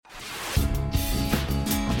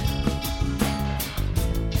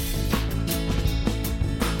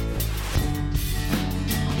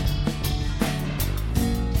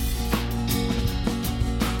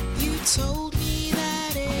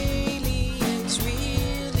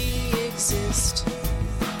exist.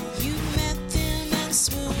 You met them and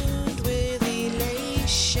swooned with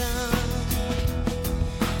elation.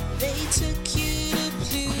 They took you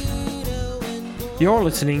to Pluto and You're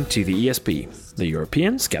listening to the ESP, the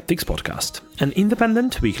European Skeptics Podcast, an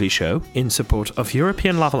independent weekly show in support of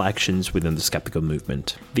European-level actions within the skeptical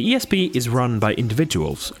movement. The ESP is run by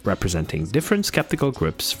individuals representing different skeptical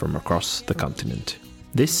groups from across the continent.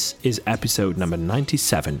 This is episode number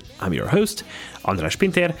 97. I'm your host, Andras,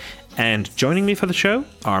 and joining me for the show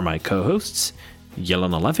are my co-hosts,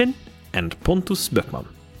 Jelena Levin and Pontus Böckman.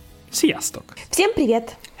 Sziasztok! Всем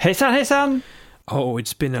привет! Hejsan, hejsan! Oh,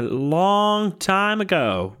 it's been a long time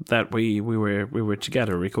ago that we were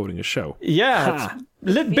together recording a show. Yeah,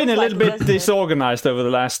 it's been a little bit disorganized over the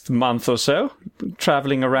last month or so,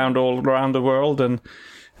 traveling all around the world and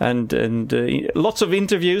lots of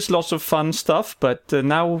interviews, lots of fun stuff. But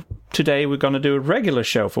now today we're going to do a regular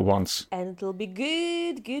show for once, And it'll be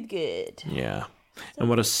good. Yeah. And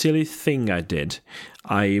what a silly thing I did.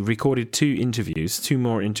 I recorded two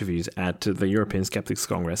more interviews at the European Skeptics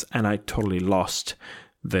Congress, and I totally lost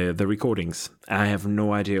the recordings. I have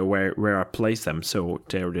no idea where I placed them, so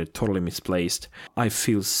they're totally misplaced. I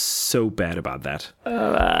feel so bad about that.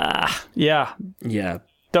 Yeah.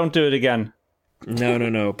 Don't do it again.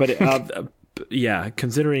 No. But yeah,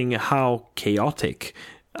 considering how chaotic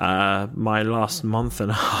my last month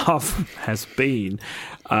and a half has been,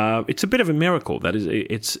 it's a bit of a miracle that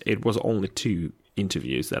it was only two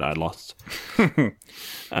interviews that I lost.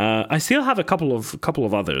 I still have a couple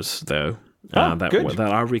of others though that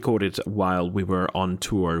I recorded while we were on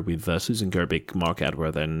tour with Susan Gerbic, Mark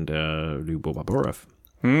Edward and Liubomir Baburov.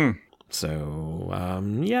 So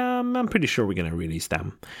I'm pretty sure we're going to release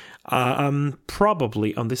them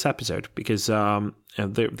probably on this episode because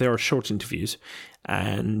they are short interviews,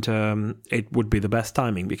 and it would be the best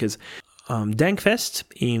timing because DenkFest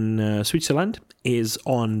in Switzerland is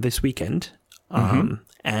on this weekend,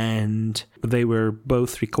 and they were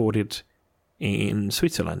both recorded in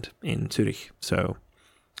Switzerland, in Zürich. So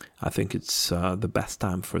I think it's the best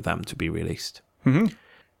time for them to be released.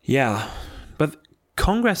 Yeah, but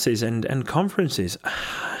congresses and conferences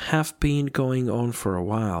have been going on for a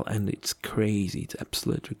while, and it's crazy. It's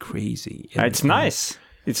absolutely crazy. It's nice.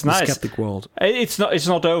 It's nice. The skeptic world. It's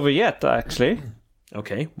not over yet, actually.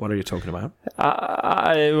 Okay, what are you talking about?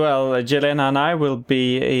 Jelena and I will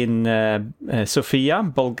be in Sofia,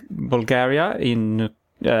 Bulgaria, in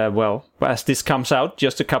as this comes out,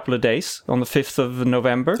 just a couple of days, on the 5th of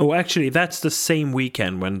November. Oh, actually, that's the same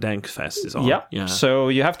weekend when DenkFest is on. Yeah. So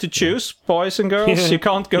you have to choose, boys and girls. You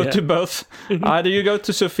can't go to both. Either you go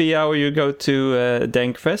to Sofia or you go to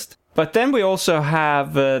DenkFest. But then we also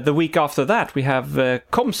have, the week after that, we have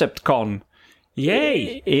ComCeptCon.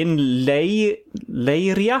 Yay! In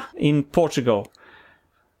Leiria in Portugal.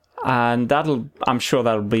 And I'm sure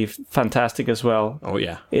that'll be fantastic as well. Oh,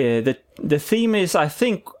 yeah. The theme is, I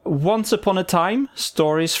think, Once Upon a Time,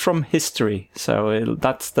 Stories from History. So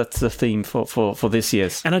that's the theme for this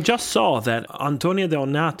year's. And I just saw that Antonia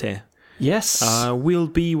Donate will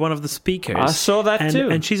be one of the speakers. I saw that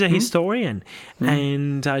too. And she's a historian.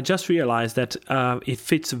 And I just realized that it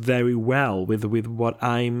fits very well with what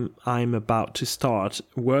I'm about to start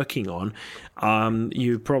working on.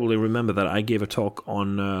 You probably remember that I gave a talk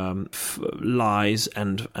on lies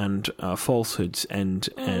and falsehoods and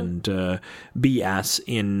BS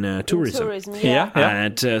in tourism.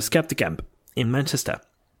 At Skeptic Camp in Manchester.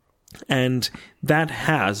 And that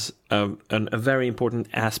has a very important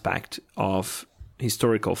aspect of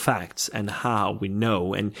historical facts and how we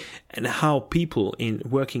know and how people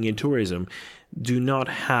working in tourism do not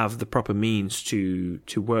have the proper means to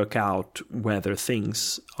work out whether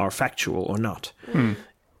things are factual or not.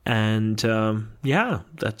 And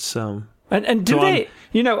that's... And do they,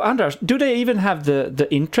 Andras, do they even have the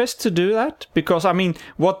interest to do that? Because, I mean,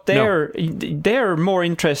 they're more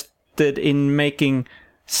interested in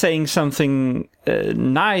saying something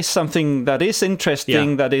nice, something that is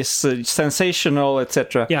interesting, that is sensational,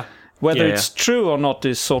 etc. Yeah. Whether it's true or not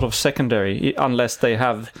is sort of secondary, unless they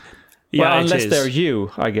have... unless they're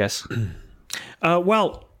you, I guess.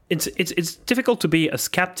 It's difficult to be a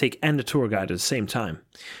skeptic and a tour guide at the same time.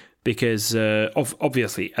 Because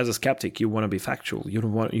obviously, as a skeptic, you want to be factual. You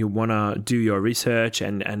want to do your research,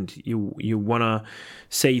 and you want to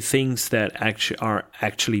say things that are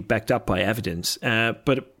actually backed up by evidence.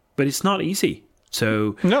 But it's not easy.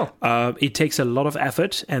 So no, it takes a lot of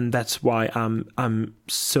effort, and that's why I'm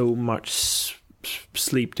so much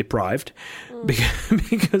sleep deprived,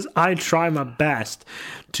 because I try my best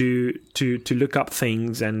to look up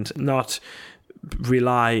things and not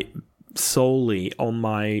rely solely on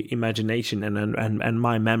my imagination and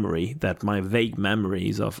my memory, that my vague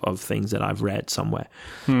memories of things that I've read somewhere.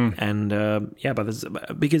 And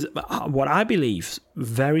but because what I believe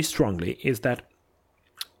very strongly is that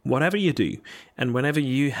whatever you do, and whenever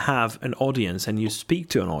you have an audience and you speak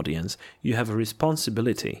to an audience, you have a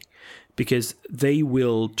responsibility, because they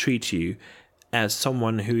will treat you as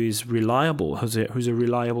someone who is reliable, who's a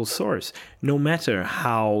reliable source, no matter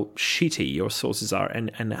how shitty your sources are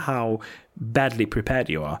and how badly prepared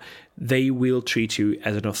you are. They will treat you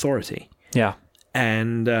as an authority. Yeah,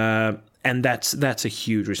 and that's a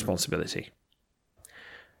huge responsibility.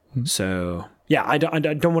 So yeah, I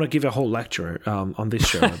don't want to give a whole lecture on this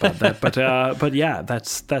show about that, but yeah,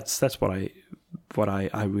 that's what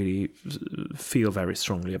I really feel very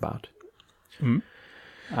strongly about.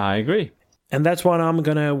 I agree. And that's what I'm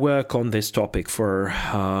going to work on this topic for.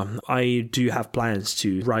 I do have plans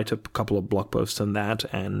to write a couple of blog posts on that,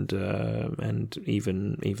 and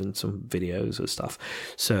even some videos or stuff.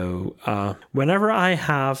 So whenever I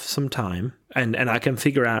have some time, and I can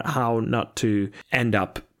figure out how not to end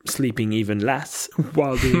up sleeping even less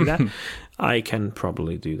while doing that, I can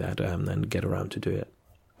probably do that and get around to do it.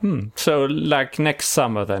 So like next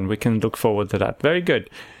summer then, we can look forward to that. Very good.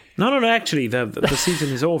 No. Actually, the season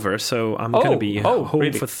is over, so I'm going to be home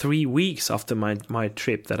really? for 3 weeks after my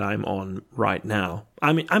trip that I'm on right now.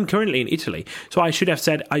 I mean, I'm currently in Italy, so I should have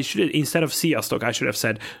said instead of Sziasztok, I should have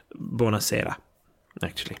said Buonasera.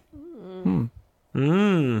 Actually,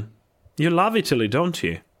 You love Italy, don't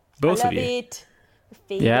you? Both I of you. love it.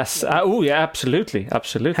 Yes. Yeah, absolutely.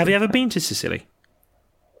 Have you ever been to Sicily?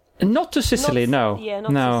 Not to Sicily, no. Yeah,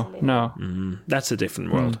 not no, Sicily. no. That's a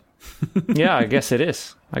different world. Yeah, I guess it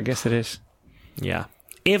is. Yeah.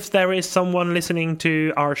 If there is someone listening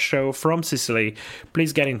to our show from Sicily,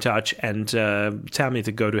 please get in touch and tell me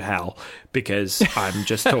to go to hell, because I'm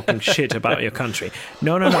just talking shit about your country.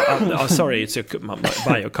 No. Sorry, it's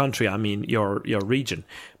by your country, I mean your region.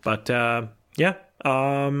 But yeah,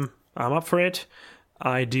 I'm up for it.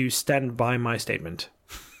 I do stand by my statement.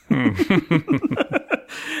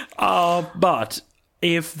 But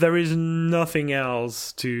if there is nothing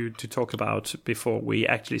else to talk about before we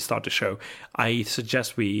actually start the show, I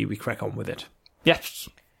suggest we crack on with it. Yes,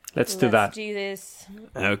 let's do that. Let's do this.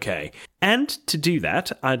 Okay. And to do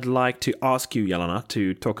that, I'd like to ask you, Jelena,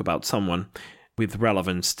 to talk about someone with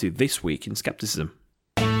relevance to this week in skepticism.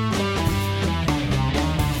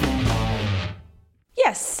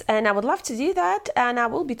 Yes, and I would love to do that, and I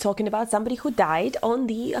will be talking about somebody who died on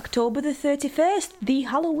the October the 31st, the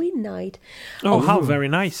Halloween night. Oh, how very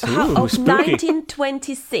nice. Of spooky.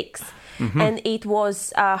 1926. And it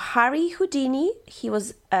was Harry Houdini. He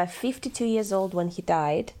was 52 years old when he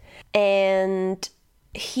died, and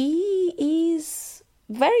he is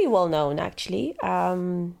very well known, actually,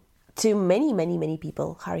 to many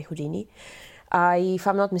people, Harry Houdini. If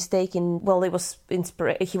I'm not mistaken, well, he was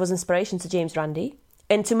inspiration to James Randi.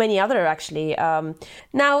 And to many other, actually.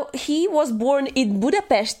 Now, he was born in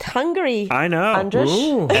Budapest, Hungary. I know. Andras.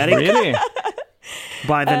 Eric, Really?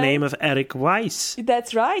 by the name of Eric Weiss.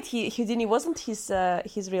 That's right. Houdini wasn't his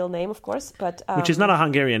real name, of course, but Which is not a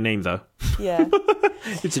Hungarian name, though. yeah.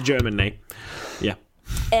 It's a German name. Yeah.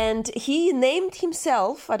 And he named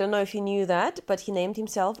himself. I don't know if you knew that, but he named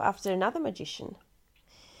himself after another magician.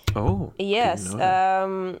 Oh. Yes. didn't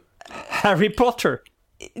know that. Harry Potter.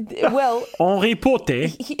 Well, Henri Potter.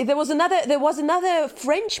 there was another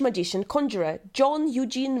French magician, conjurer, John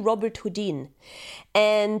Eugene Robert Houdin,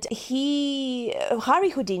 and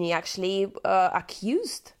Harry Houdini actually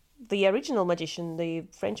accused the original magician, the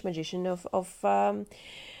French magician, of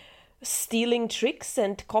stealing tricks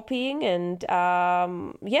and copying and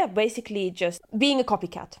basically just being a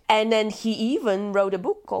copycat. And then he even wrote a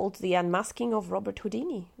book called The Unmasking of Robert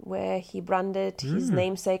Houdini, where he branded his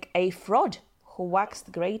namesake a fraud who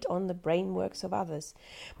waxed great on the brainworks of others.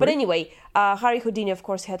 But anyway, Harry Houdini, of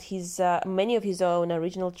course, had many of his own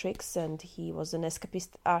original tricks, and he was an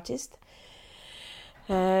escapist artist.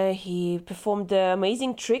 He performed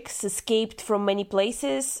amazing tricks, escaped from many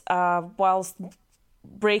places, whilst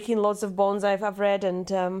breaking lots of bones, I've read, and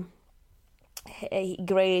a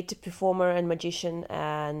great performer and magician.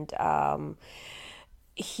 And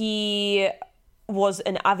he was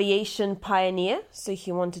an aviation pioneer, so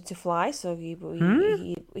he wanted to fly, so he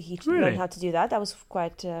learned how to do that. That was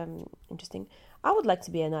quite interesting. I would like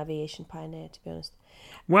to be an aviation pioneer, to be honest.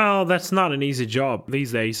 Well, that's not an easy job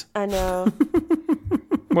these days. I know.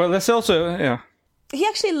 Well, there's also he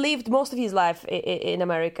actually lived most of his life in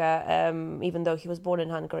America, even though he was born in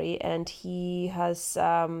Hungary, and he has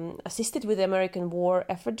assisted with the American war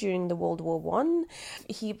effort during the World War One.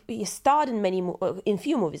 He starred in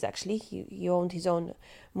few movies actually. He owned his own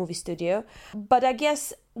movie studio. But I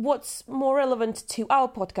guess what's more relevant to our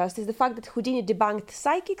podcast is the fact that Houdini debunked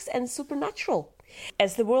psychics and supernatural.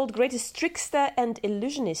 As the world's greatest trickster and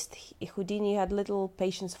illusionist, Houdini had little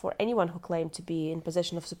patience for anyone who claimed to be in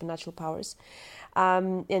possession of supernatural powers.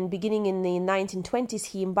 And beginning in the 1920s,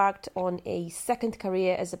 he embarked on a second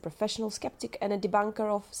career as a professional skeptic and a debunker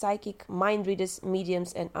of psychic mind readers,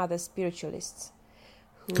 mediums, and other spiritualists.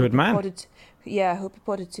 Good man. Who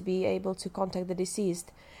purported to be able to contact the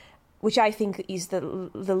deceased, which I think is the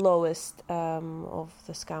lowest of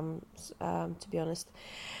the scams, to be honest.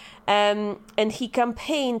 And he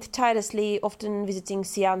campaigned tirelessly, often visiting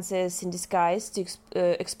seances in disguise to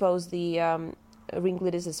expose the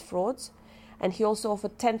ringleaders as frauds. And he also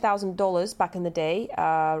offered $10,000 back in the day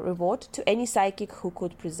reward to any psychic who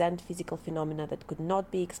could present physical phenomena that could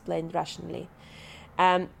not be explained rationally.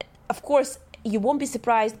 Of course, you won't be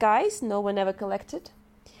surprised, guys. No one ever collected.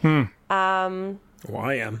 Well,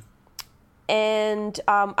 I am. And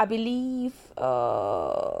I believe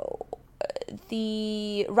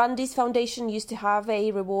the Rundy's Foundation used to have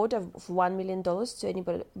a reward of $1 million to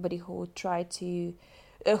anybody who tried to,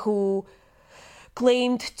 who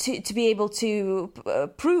claimed to be able to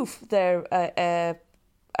prove their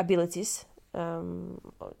abilities,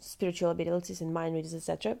 spiritual abilities and mind readers,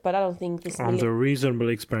 etc. But I don't think this under reasonable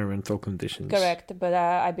experimental conditions. Correct, but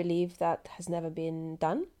I believe that has never been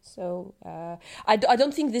done. So I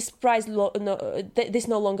don't think this prize this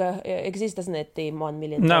no longer exists, doesn't it? The $1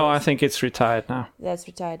 million. No, I think it's retired now. That's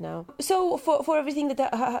retired now. So for everything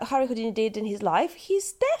that Harry Houdini did in his life,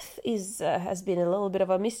 his death has been a little bit of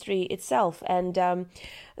a mystery itself. And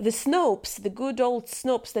the Snopes, the good old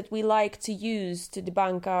Snopes that we like to use to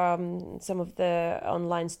debunk some of the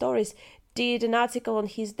online stories, did an article on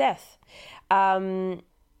his death.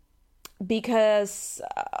 Because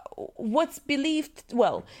what's believed,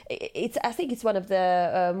 well, I think it's one of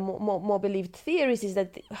the more believed theories is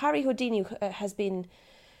that Harry Houdini has been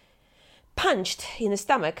punched in the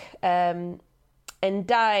stomach and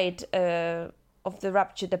died of the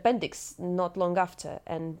ruptured appendix not long after,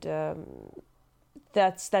 and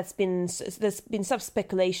there's been some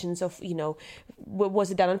speculations of, you know,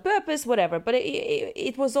 was it done on purpose, whatever, but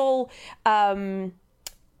it was all.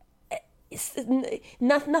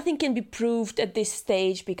 Nothing can be proved at this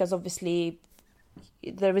stage because obviously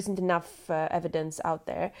there isn't enough evidence out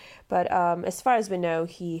there. But as far as we know,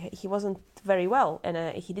 he wasn't very well,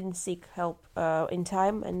 and he didn't seek help in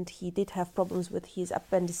time, and he did have problems with his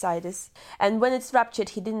appendicitis. And when it's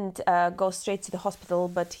ruptured, he didn't go straight to the hospital,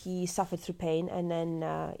 but he suffered through pain, and then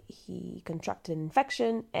he contracted an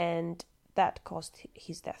infection, and that caused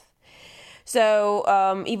his death.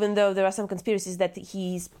 So even though there are some conspiracies that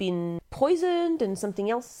he's been poisoned and something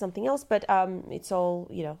else, but it's all,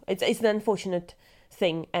 you know, it's an unfortunate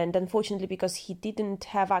thing. And unfortunately, because he didn't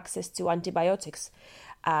have access to antibiotics,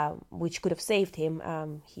 which could have saved him,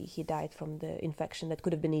 he died from the infection that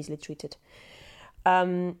could have been easily treated.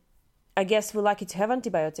 I guess we're lucky to have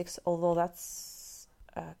antibiotics, although that's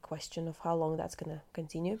a question of how long that's going to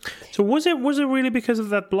continue. So was it really because of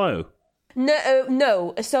that blow?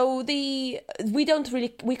 No. So we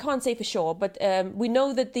can't say for sure, but we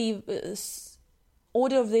know that the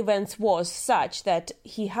order of the events was such that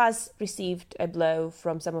he has received a blow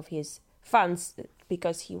from some of his fans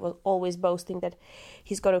because he was always boasting that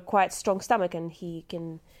he's got a quite strong stomach and he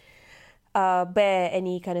can bear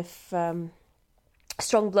any kind of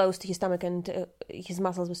strong blows to his stomach, and his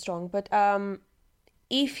muscles were strong. But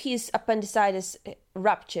if his appendicitis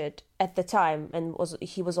ruptured at the time and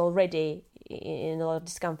he was already in a lot of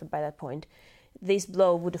discomfort by that point, this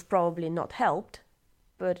blow would have probably not helped.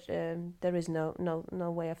 But there is no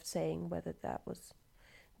way of saying whether that was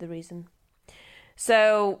the reason.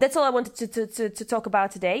 So that's all I wanted to talk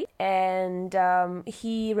about today. And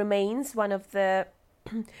he remains one of the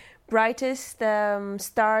brightest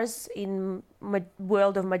stars in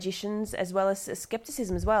world of magicians, as well as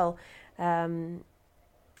skepticism as well.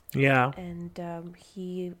 Yeah. And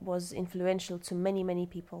he was influential to many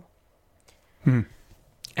people.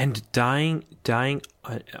 And dying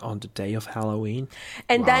on the day of Halloween.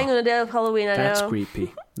 And wow. Dying on the day of Halloween, I That's know.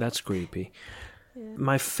 creepy. That's creepy. Yeah.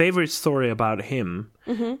 My favorite story about him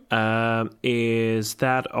is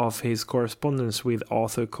that of his correspondence with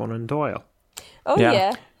Arthur Conan Doyle. Oh,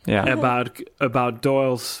 yeah. about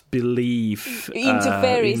Doyle's belief Into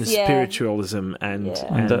fairies, in spiritualism and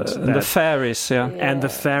the fairies, and the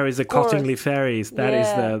fairies, the Cottingley fairies. That is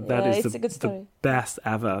the best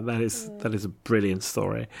ever. That is a brilliant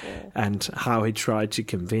story, and how he tried to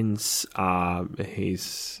convince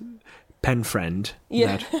his pen friend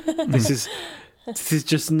that this is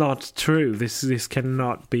just not true. This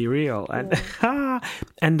cannot be real.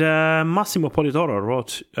 And Massimo Polidoro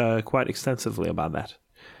wrote quite extensively about that.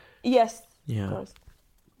 Yes. Yeah. Of course.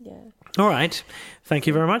 Yeah. All right. Thank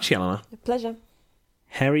you very much, Jelena. A pleasure.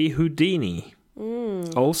 Harry Houdini,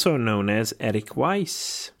 also known as Eric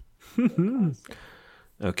Weiss.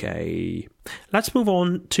 Okay. Let's move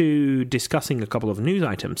on to discussing a couple of news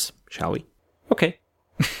items, shall we? Okay.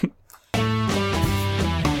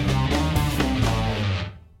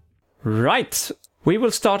 Right. We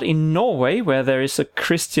will start in Norway, where there is a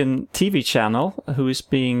Christian TV channel who is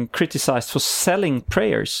being criticized for selling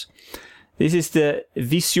prayers. This is the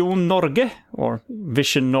Vision Norge, or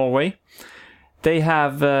Vision Norway. They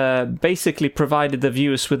have basically provided the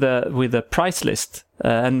viewers with a price list,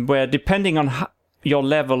 and where, depending on your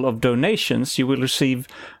level of donations, you will receive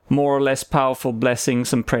more or less powerful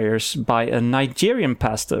blessings and prayers by a Nigerian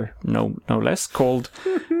pastor, no less, called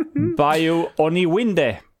Bayo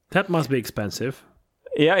Oniwinde. That must be expensive.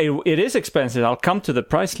 Yeah, it is expensive. I'll come to the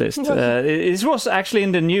price list. It was actually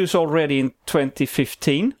in the news already in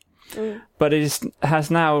 2015, but it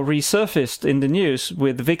has now resurfaced in the news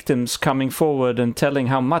with victims coming forward and telling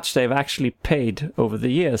how much they've actually paid over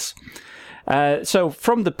the years. So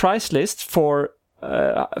from the price list for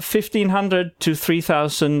 1,500 to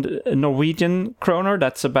 3,000 Norwegian kroner,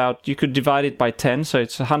 that's about, you could divide it by 10, so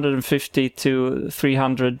it's 150 to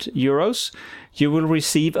 300 euros. You will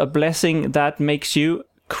receive a blessing that makes you,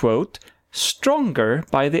 quote, stronger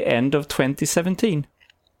by the end of 2017.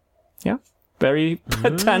 Yeah, very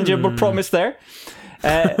tangible promise there.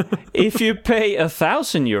 If you pay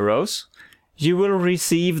 1,000 euros, you will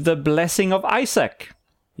receive the blessing of Isaac.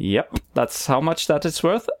 Yep, that's how much that is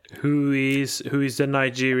worth. Who is the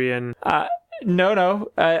Nigerian?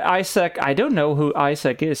 No. Isaac. I don't know who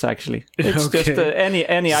Isaac is actually. It's just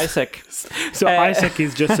any Isaac. So Isaac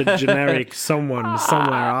is just a generic someone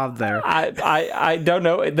somewhere out there. I don't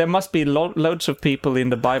know. There must be loads of people in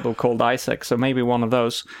the Bible called Isaac, so maybe one of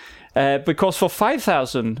those. Because for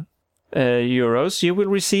 5,000 euros, you will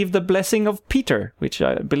receive the blessing of Peter, which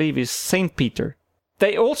I believe is Saint Peter.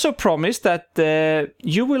 They also promise that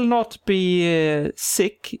you will not be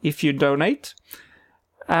sick if you donate.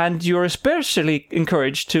 And you're especially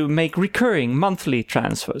encouraged to make recurring monthly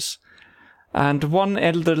transfers. And one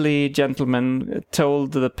elderly gentleman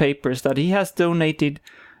told the papers that he has donated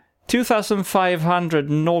 2,500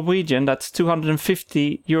 Norwegian, that's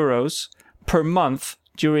 250 euros per month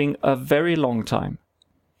during a very long time.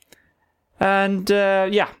 And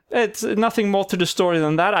it's nothing more to the story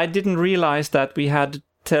than that. I didn't realize that we had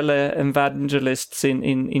tele-evangelists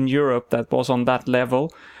in Europe that was on that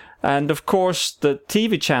level. And of course, the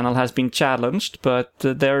TV channel has been challenged, but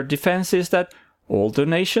their defense is that all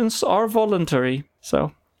donations are voluntary.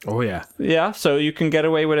 So, yeah, so you can get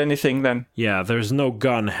away with anything then. Yeah, there's no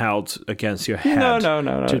gun held against your head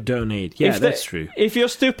no. to donate. Yeah, that's true. If you're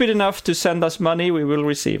stupid enough to send us money, we will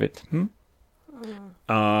receive it.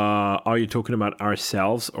 Are you talking about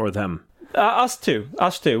ourselves or them? Us too.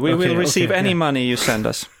 We will receive any money you send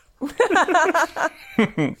us.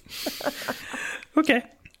 Okay.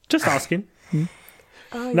 Just asking.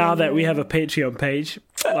 Now that we have a Patreon page,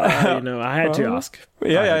 I had to ask.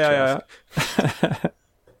 Yeah.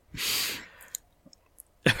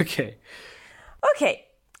 Okay.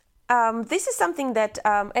 This is something that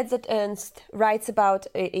Edward Ernst writes about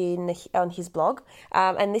on his blog,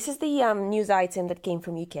 and this is the news item that came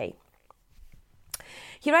from UK.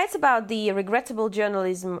 He writes about the regrettable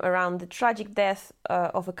journalism around the tragic death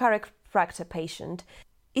of a chiropractor patient.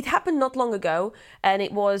 It happened not long ago, and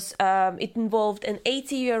it involved an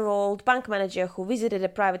 80-year-old bank manager who visited a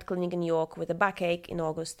private clinic in New York with a backache in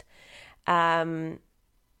August. And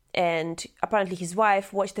apparently his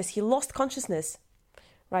wife watched as he lost consciousness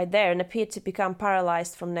right there and appeared to become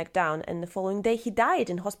paralyzed from neck down. And the following day, he died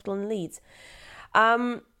in hospital in Leeds.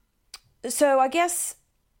 So I guess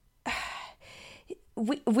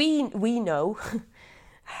we know...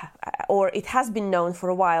 or it has been known for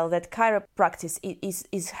a while that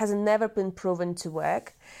chiropractic has never been proven to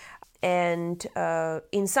work, and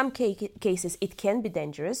in some cases it can be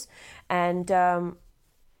dangerous, and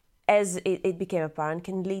as it became apparent,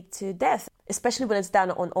 can lead to death, especially when it's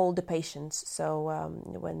done on older patients. So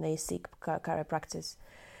when they seek chiropractic.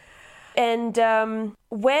 And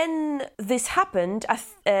when this happened,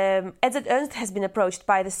 Edward Ernst has been approached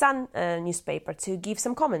by the Sun newspaper to give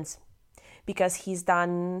some comments, because he's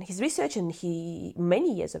done his research and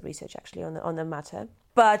many years of research actually on the matter.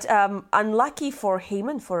 But unlucky for him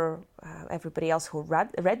and for everybody else who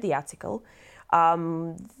read the article,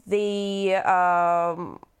 the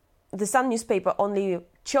Sun newspaper only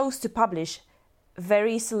chose to publish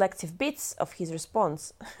very selective bits of his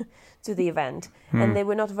response to the event, and they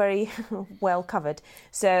were not very well covered.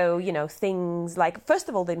 So, things like, first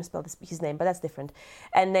of all, they misspelled his name, but that's different.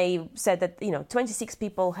 And they said that, 26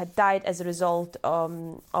 people had died as a result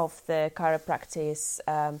of the chiropractic,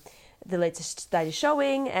 the latest study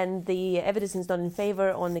showing, and the evidence is not in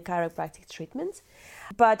favor on the chiropractic treatment.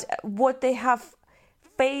 But what they have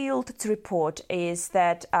failed to report is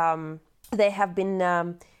that there have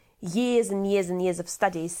been years and years and years of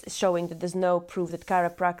studies showing that there's no proof that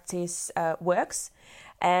chiropractic works,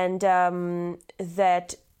 and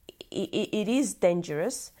that it is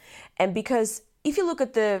dangerous. And because if you look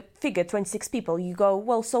at the figure, 26 people, you go,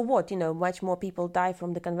 well, so what? Much more people die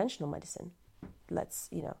from the conventional medicine. Let's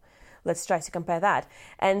try to compare that.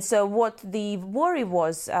 And so what the worry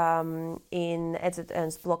was in Edward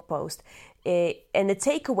Ernst's blog post, and the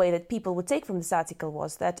takeaway that people would take from this article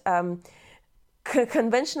was that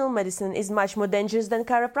conventional medicine is much more dangerous than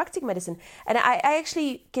chiropractic medicine. And I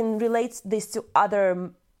actually can relate this to other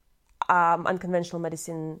unconventional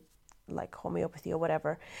medicine, like homeopathy or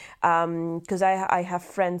whatever, because I have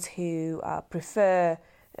friends who prefer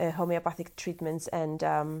homeopathic treatments and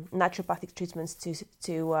naturopathic treatments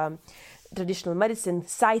to traditional medicine,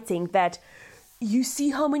 citing that you see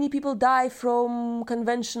how many people die from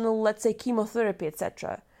conventional, let's say, chemotherapy,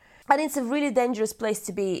 etc. And it's a really dangerous place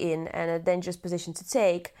to be in and a dangerous position to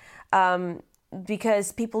take,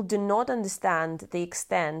 because people do not understand the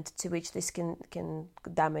extent to which this can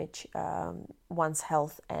damage one's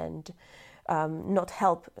health and not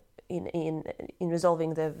help in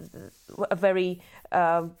resolving the very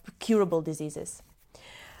curable diseases.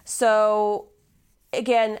 So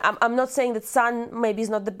again, I'm not saying that Sun maybe is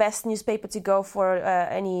not the best newspaper to go for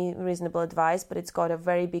any reasonable advice, but it's got a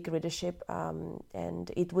very big readership,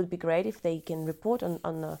 and it would be great if they can report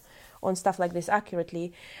on stuff like this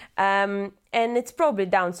accurately. And it's probably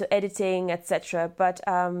down to editing, etc. But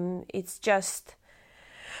it's just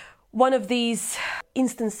one of these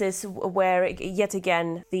instances where, yet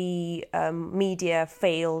again, the media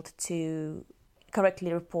failed to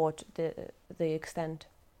correctly report the extent.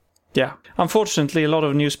 Yeah. Unfortunately, a lot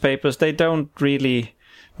of newspapers, they don't really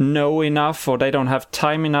know enough, or they don't have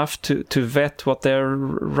time enough to vet what they're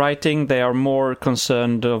writing. They are more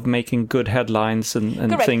concerned of making good headlines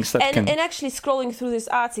and things that can... And actually, scrolling through this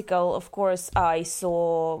article, of course, I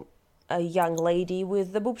saw a young lady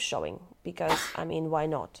with the boobs showing, because, why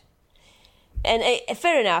not? And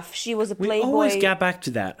fair enough, she was a Playboy... We always get back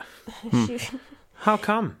to that. How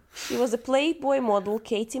come? She was a Playboy model,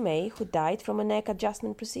 Katie May, who died from a neck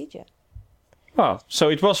adjustment procedure. Well, so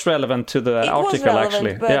it was relevant to the article,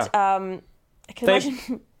 actually. But I can imagine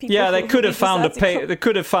people... Yeah, they could have found they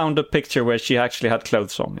could have found a picture where she actually had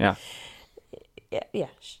clothes on, yeah. Yeah.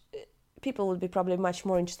 People would be probably much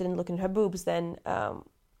more interested in looking at her boobs than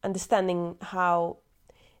understanding how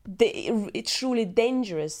it's truly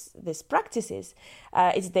dangerous this practice is.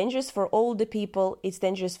 It's dangerous for older people, it's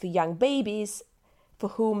dangerous for young babies, for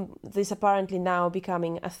whom this apparently now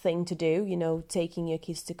becoming a thing to do, taking your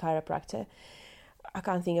kids to chiropractor. I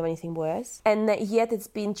can't think of anything worse. And yet it's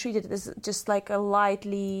been treated as just like a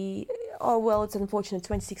lightly, oh, well, it's unfortunate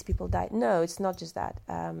 26 people died. No, it's not just that.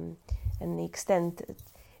 And the extent,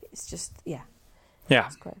 it's just, yeah.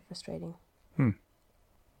 It's quite frustrating.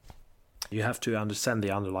 You have to understand the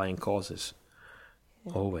underlying causes,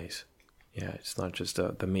 always. Yeah, it's not just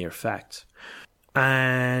the mere facts.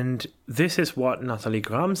 And this is what Natalie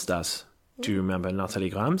Grams does. Do you remember Natalie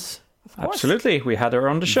Grams? Absolutely, we had her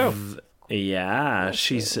on the show. We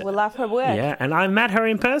love her work. Yeah, and I met her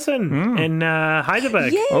in person in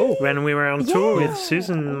Heidelberg when we were on tour with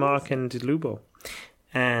Susan, Mark, and Lubo.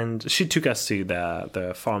 And she took us to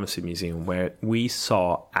the pharmacy museum where we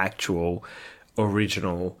saw actual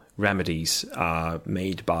original remedies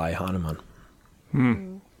made by Hahnemann.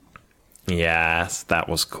 Yes, that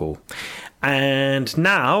was cool. And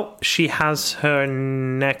now she has her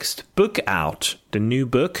next book out. The new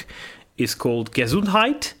book is called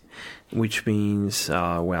Gesundheit, which means,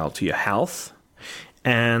 to your health.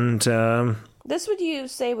 And that's what you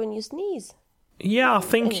say when you sneeze. Yeah, I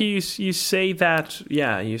think you say that.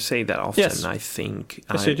 Yeah, you say that often. Yes. I think.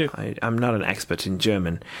 Yes, you do. I'm not an expert in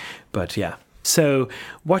German, but yeah. So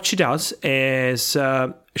what she does is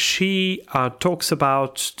she talks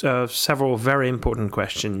about several very important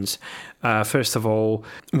questions. First of all,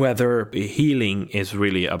 whether healing is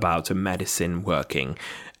really about a medicine working,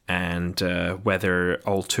 and whether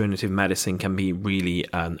alternative medicine can be really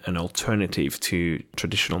an alternative to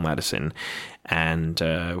traditional medicine, and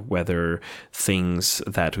whether things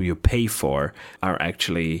that you pay for are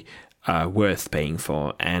actually worth paying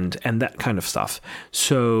for, and that kind of stuff.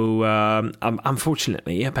 So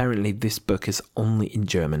unfortunately, apparently this book is only in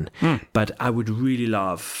German, but I would really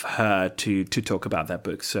love her to talk about that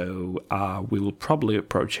book. So we will probably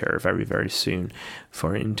approach her very, very soon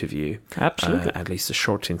for an interview. Absolutely. At least a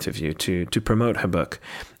short interview to promote her book.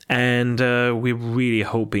 And we're really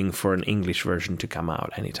hoping for an English version to come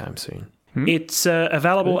out anytime soon. It's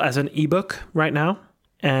available as an ebook right now.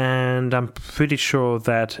 And I'm pretty sure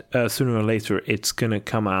that sooner or later it's going to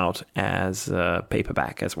come out as a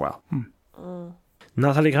paperback as well.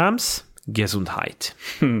 Natalie Grams, Gesundheit.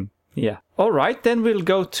 Yeah. All right, then we'll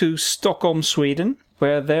go to Stockholm, Sweden,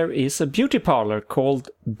 where there is a beauty parlor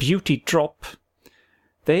called Beauty Drop.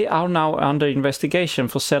 They are now under investigation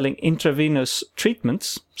for selling intravenous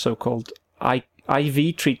treatments, so-called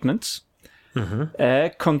IV treatments,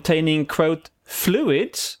 containing, quote,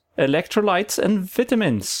 fluids, electrolytes and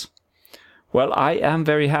vitamins. Well, I am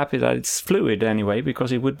very happy that it's fluid anyway,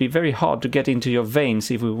 because it would be very hard to get into your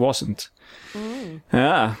veins if it wasn't. They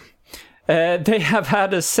have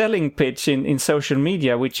had a selling pitch in social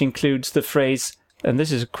media, which includes the phrase, and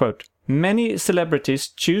this is a quote, "Many celebrities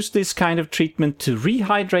choose this kind of treatment to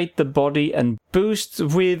rehydrate the body and boost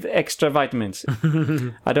with extra vitamins."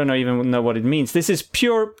 I don't even know what it means. This is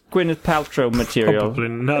pure Gwyneth Paltrow material. Probably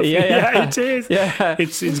nothing. Yeah, it is. Yeah.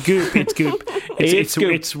 It's goop. It's goop.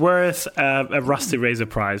 It's worth a Rusty Razor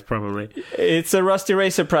prize, probably. It's a Rusty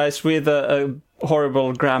Razor prize with a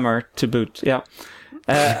horrible grammar to boot. Yeah.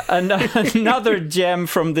 Another gem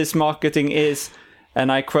from this marketing is,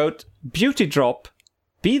 and I quote, "Beauty Drop.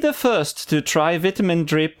 Be the first to try vitamin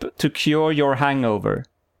drip to cure your hangover."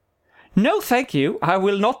 No, thank you. I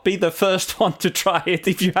will not be the first one to try it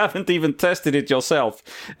if you haven't even tested it yourself.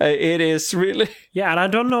 It is really... Yeah, and I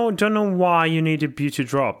don't know why you need a beauty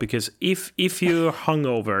drop, because if you're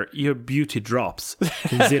hungover, your beauty drops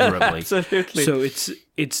considerably. Absolutely. So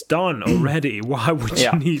it's done already. Why would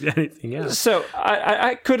you need anything else? So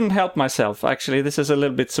I couldn't help myself, actually. This is a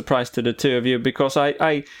little bit surprise to the two of you, because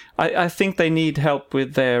I think they need help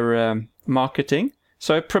with their marketing.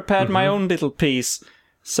 So I prepared my own little piece.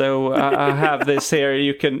 So I have this here.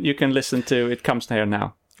 You can listen to. It comes here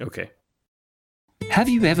now. Okay. Have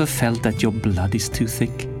you ever felt that your blood is too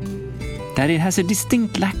thick? That it has a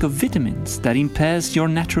distinct lack of vitamins that impairs your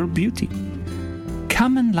natural beauty?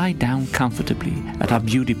 Come and lie down comfortably at our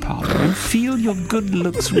beauty parlor and feel your good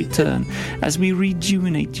looks return as we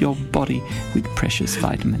rejuvenate your body with precious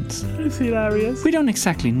vitamins. That's hilarious. We don't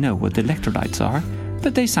exactly know what the electrolytes are,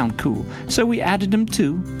 but they sound cool, so we added them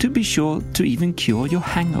too, to be sure to even cure your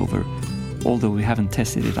hangover, although we haven't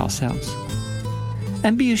tested it ourselves.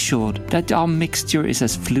 And be assured that our mixture is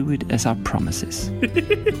as fluid as our promises.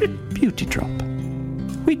 Beauty Drop.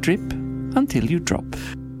 We drip until you drop.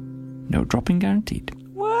 No dropping guaranteed.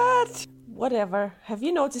 What? Whatever. Have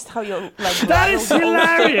you noticed how you're like... That is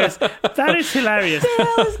hilarious. That is hilarious. What the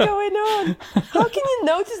hell is going on? How can you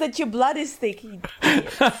notice that your blood is thick? You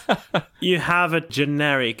idiots? You have a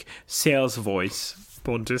generic sales voice,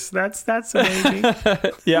 Pontus. That's amazing.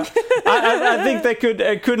 Yeah, I think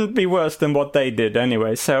they couldn't be worse than what they did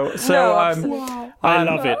anyway. So No, I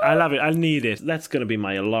love it. I need it. That's gonna be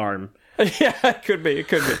my alarm. Yeah, it could be.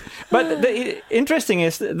 But the interesting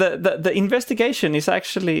is the investigation is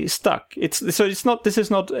actually stuck. This is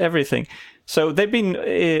not everything. So they've been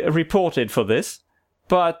reported for this,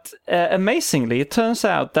 but amazingly, it turns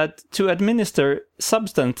out that to administer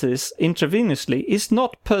substances intravenously is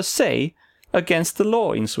not per se against the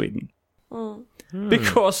law in Sweden.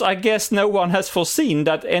 Because I guess no one has foreseen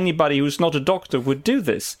that anybody who's not a doctor would do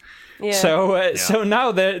this. Yeah. So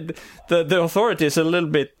now the authorities a little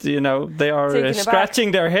bit, they are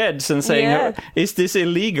scratching their heads and saying, is this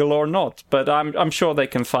illegal or not? But I'm sure they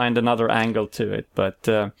can find another angle to it. But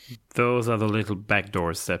those are the little back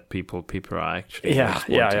doors that people are actually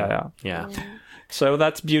yeah. So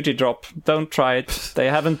that's Beauty Drop. Don't try it. They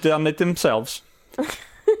haven't done it themselves.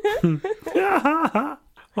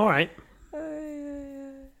 All right.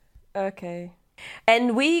 Okay.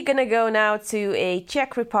 And we're gonna go now to a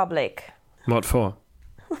Czech Republic. What for?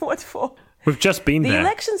 What for? We've just been there. The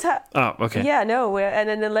elections Oh, okay. Yeah, no, and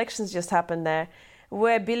then elections just happened there.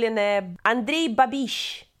 where billionaire Andrej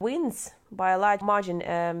Babiš wins by a large margin.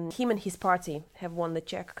 Him and his party have won the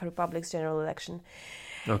Czech Republic's general election.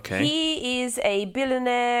 Okay. He is a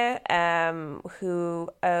billionaire who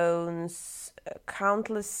owns a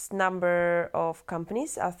countless number of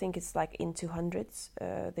companies. I think it's like into hundreds,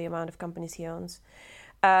 the amount of companies he owns.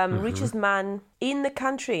 Richest man in the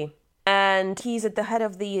country. And he's at the head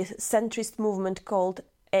of the centrist movement called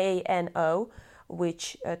ANO,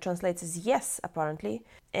 which translates as yes, apparently.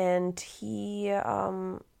 And he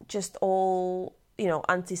just all,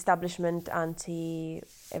 anti-establishment,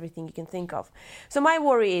 anti-everything you can think of. So my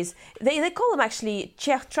worry is, they call him actually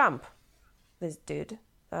Czech Trump, this dude.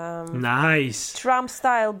 Nice.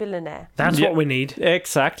 Trump-style billionaire. That's what we need.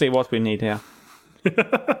 Exactly what we need here.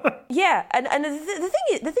 Yeah, and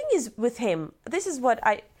the thing is with him, this is what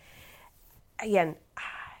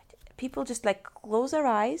people just like close their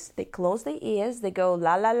eyes, they close their ears, they go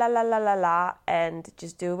la la la la la la la, and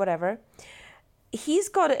just do whatever. He's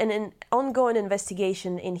got an ongoing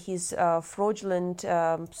investigation in his fraudulent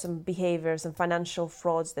some behavior, some financial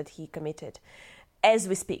frauds that he committed, as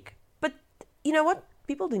we speak. But you know what?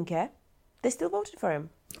 People didn't care. They still voted for him.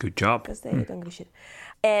 Good job. Because they don't give a shit.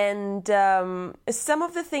 And some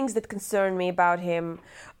of the things that concern me about him,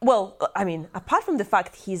 well, I mean, apart from the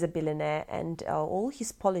fact he's a billionaire and all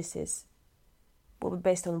his policies will be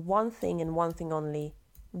based on one thing and one thing only: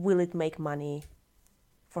 will it make money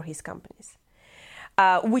for his companies?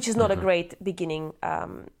 Which is not a great beginning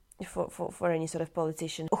for any sort of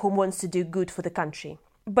politician who wants to do good for the country.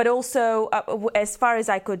 But also, as far as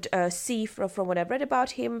I could see from what I've read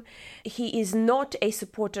about him, he is not a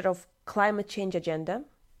supporter of climate change agenda.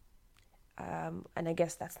 And I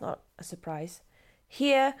guess that's not a surprise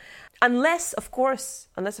here, unless of course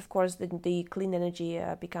the clean energy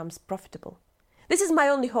becomes profitable. This is my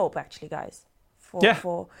only hope, actually, guys,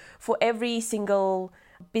 for every single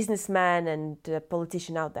businessman and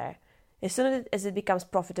politician out there. As soon as it becomes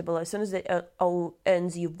profitable, as soon as it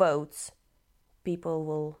earns you votes, people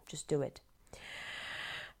will just do it.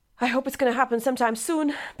 I hope it's going to happen sometime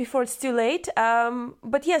soon, before it's too late.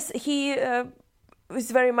 But yes, he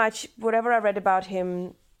is very much, whatever I read about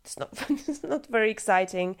him, it's not very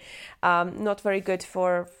exciting, not very good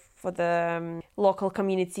for the local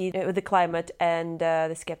community, the climate and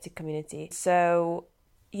the skeptic community. So,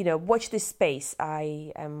 watch this space.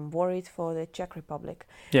 I am worried for the Czech Republic.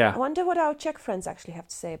 Yeah. I wonder what our Czech friends actually have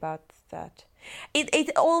to say about that.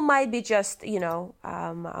 It all might be just,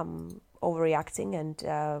 I'm overreacting, and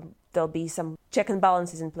there'll be some check and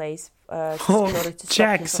balances in place. In order to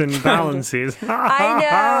Checks and balances.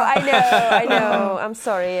 I know. I'm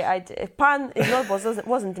sorry. Pun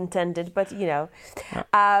wasn't intended, but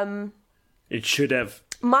It should have.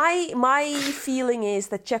 My feeling is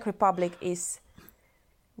that Czech Republic is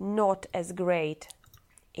not as great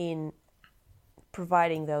in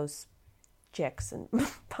providing those checks and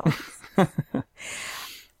balances.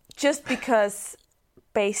 Just because,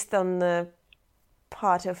 based on the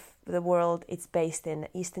part of the world it's based in,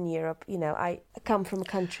 Eastern Europe, I come from a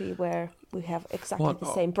country where we have exactly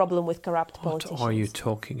the same problem with corrupt politicians. What are you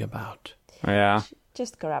talking about? Yeah.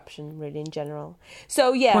 Just corruption, really, in general.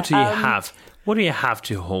 So, yeah. What do you have? What do you have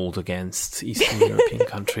to hold against Eastern European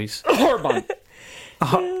countries? Orban.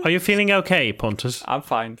 Are you feeling okay, Pontus? I'm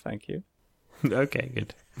fine, thank you. Okay,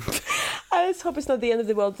 good. I just hope it's not the end of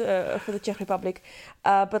the world for the Czech Republic.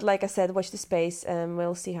 But like I said, watch the space, and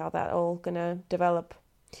we'll see how that all gonna develop.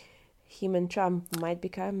 Him and Trump might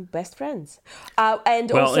become best friends.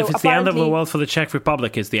 And well, also, if it's the end of the world for the Czech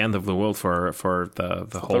Republic, it's the end of the world for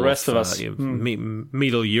the whole rest of us.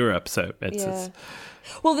 Middle Europe. So it's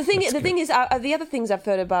well, the thing is, the other things I've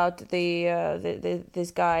heard about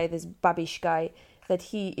this guy, this Babiš guy, that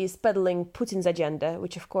he is peddling Putin's agenda,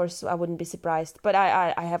 which of course I wouldn't be surprised. But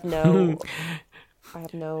I have no. I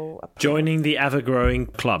have no. Joining the ever-growing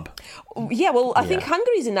club. Yeah, well, I think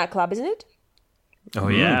Hungary's in that club, isn't it? Oh,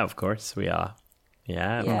 yeah, of course we are.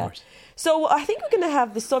 Yeah, of course. So I think we're going to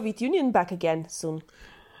have the Soviet Union back again soon.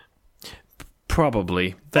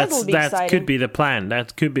 Probably. That could be the plan.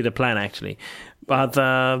 That could be the plan, actually. But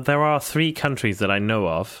there are 3 countries that I know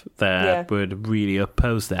of that would really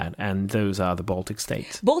oppose that, and those are the Baltic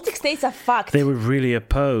states. Baltic states are fucked. They would really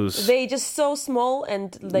oppose. They're just so small,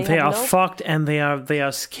 and they are fucked, and they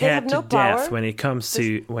are scared to death when it comes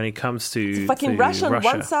to it's fucking Russia on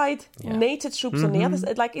one side, NATO troops on the other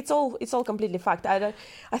side. Like it's all completely fucked. I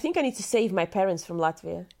think I need to save my parents from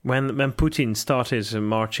Latvia. When Putin started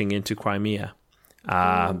marching into Crimea,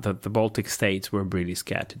 the Baltic states were really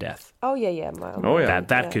scared to death. Oh yeah.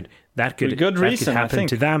 That could good reason, happen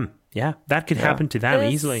to them. Yeah, that could happen to them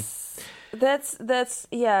easily. That's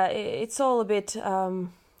yeah. It's all a bit.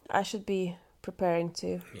 I should be preparing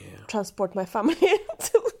to transport my family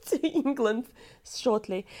to England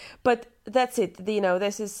shortly, but that's it.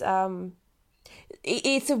 This is.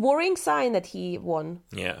 It's a worrying sign that he won.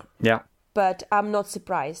 Yeah. Yeah. But I'm not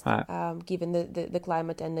surprised, given the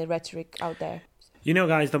climate and the rhetoric out there.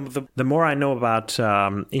 Guys, the more I know about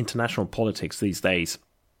international politics these days,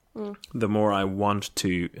 the more I want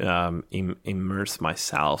to immerse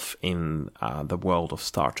myself in the world of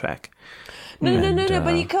Star Trek. No,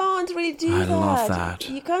 but you can't really do that. I love that.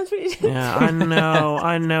 You can't really do that. Yeah,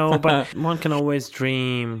 I know, but one can always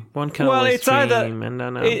dream.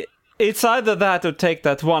 It's either that or take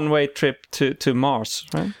that one-way trip to Mars,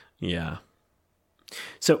 right? Yeah.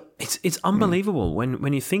 So it's unbelievable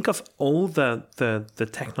when you think of all the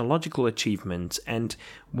technological achievements and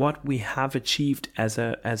what we have achieved as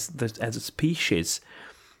a species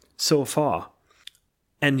so far,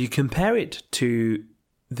 and you compare it to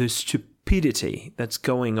the stupidity that's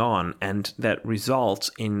going on and that results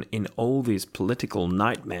in all these political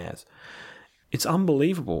nightmares. It's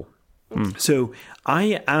unbelievable. So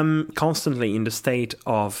I am constantly in the state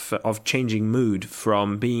of changing mood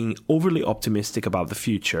from being overly optimistic about the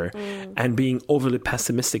future and being overly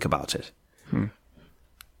pessimistic about it.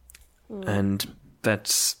 And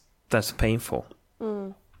that's painful.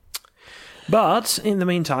 But in the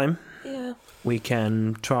meantime, we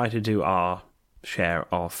can try to do our share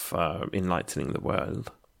of enlightening the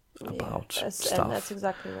world about stuff. And that's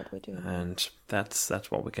exactly what we do. And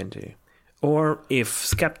that's what we can do. Or if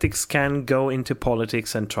skeptics can go into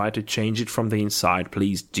politics and try to change it from the inside,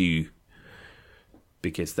 please do.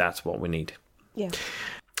 Because that's what we need. Yeah.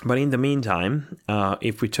 But in the meantime,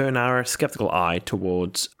 if we turn our skeptical eye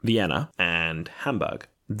towards Vienna and Hamburg,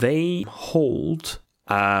 they hold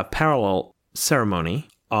a parallel ceremony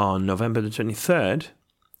on November the 23rd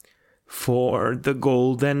for the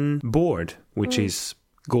Golden Board, which is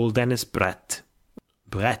Goldene Brett.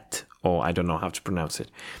 Brett, or I don't know how to pronounce it.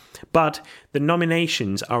 But the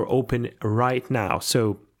nominations are open right now.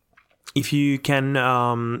 So if you can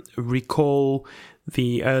recall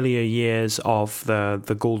the earlier years of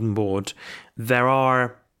the Golden Board, there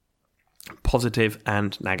are positive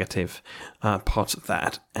and negative parts of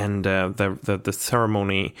that. And the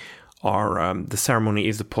ceremony the ceremony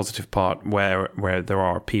is the positive part where there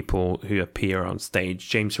are people who appear on stage.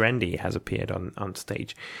 James Randi has appeared on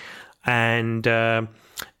stage. And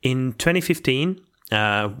in 2015,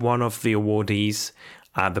 one of the awardees,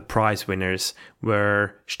 the prize winners,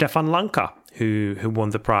 were Stefan Lanka, who won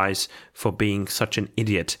the prize for being such an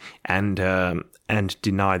idiot and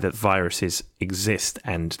deny that viruses exist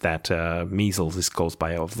and that measles is caused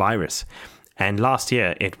by a virus. And last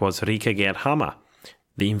year it was Rike Gerhammer,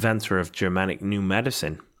 the inventor of Germanic New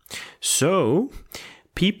Medicine. So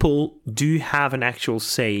people do have an actual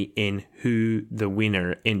say in who the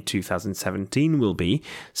winner in 2017 will be.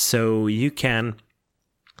 So you can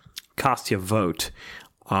cast your vote,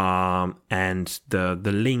 and the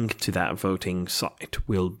link to that voting site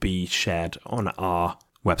will be shared on our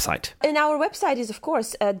website. And our website is, of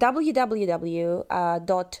course, www.theesp.eu.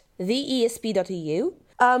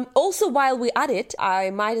 Also, while we're at it,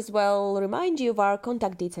 I might as well remind you of our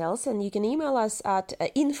contact details, and you can email us at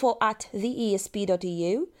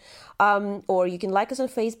info@theesp.eu, or you can like us on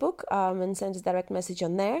Facebook and send us a direct message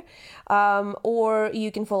on there, or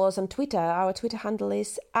you can follow us on Twitter. Our Twitter handle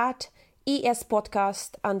is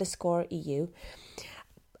 @espodcast_EU.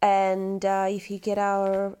 And if you get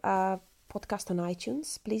our podcast on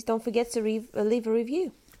iTunes, please don't forget to leave a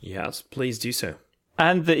review. Yes, please do so.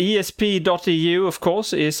 And the ESP.eu, of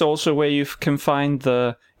course, is also where you can find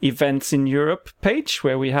the Events in Europe page,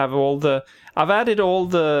 where we have I've added all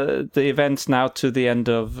the events now to the end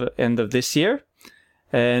of this year.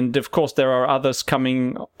 And of course, there are others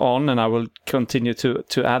coming on, and I will continue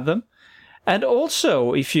to add them. And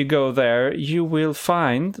also, if you go there, you will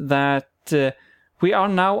find that we are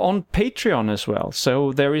now on Patreon as well.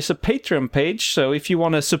 So there is a Patreon page. So if you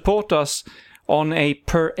want to support us on a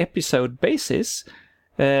per episode basis,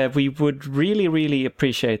 we would really, really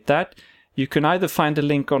appreciate that. You can either find a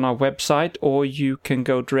link on our website, or you can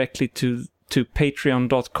go directly to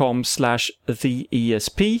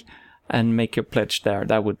patreon.com/theesp and make your pledge there.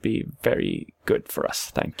 That would be very good for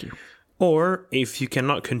us. Thank you. Or if you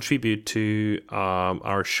cannot contribute to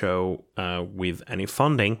our show with any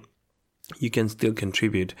funding, you can still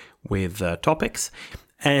contribute with topics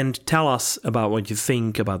and tell us about what you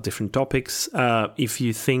think about different topics. If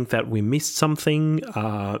you think that we missed something,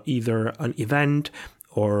 either an event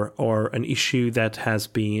or an issue that has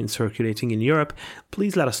been circulating in Europe,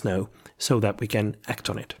 please let us know so that we can act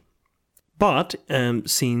on it. But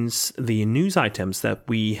since the news items that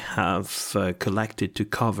we have collected to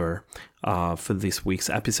cover for this week's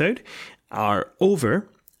episode are over,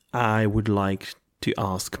 I would like to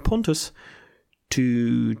ask Pontus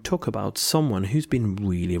to talk about someone who's been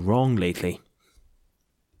really wrong lately.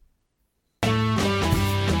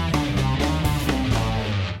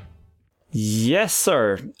 Yes,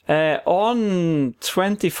 sir. On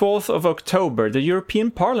 24th of October, the European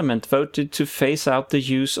Parliament voted to phase out the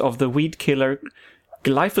use of the weed killer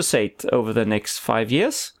glyphosate over the next 5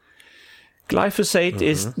 years. Glyphosate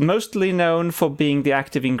is mostly known for being the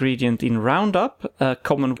active ingredient in Roundup, a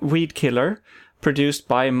common weed killer produced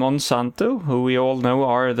by Monsanto, who we all know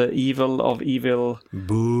are the evil of evil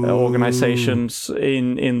organizations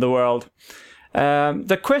in the world.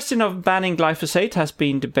 The question of banning glyphosate has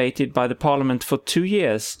been debated by the Parliament for 2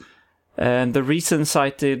 years. And the reason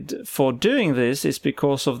cited for doing this is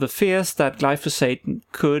because of the fears that glyphosate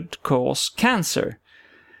could cause cancer.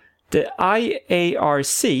 The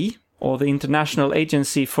IARC, or the International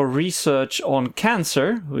Agency for Research on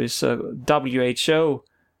Cancer, who is a WHO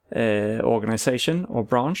organization or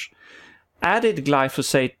branch, added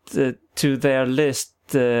glyphosate to their list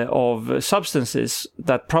of substances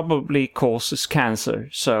that probably causes cancer.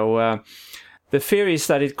 So the fear is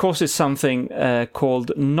that it causes something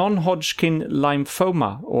called non-Hodgkin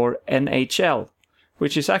lymphoma, or NHL,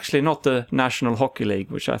 which is actually not the National Hockey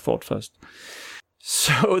League, which I thought first.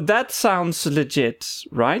 So that sounds legit,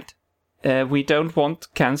 right? We don't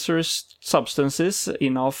want cancerous substances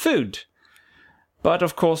in our food. But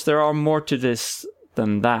of course there are more to this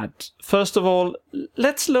than that. First of all,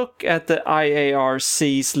 let's look at the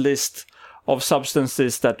IARC's list of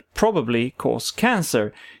substances that probably cause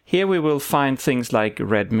cancer. Here we will find things like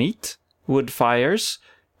red meat, wood fires,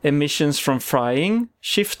 emissions from frying,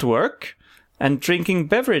 shift work, and drinking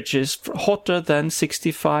beverages hotter than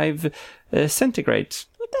 65 centigrade.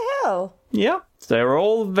 What the hell? Yeah, they're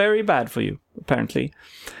all very bad for you, apparently.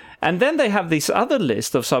 And then they have this other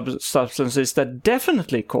list of substances that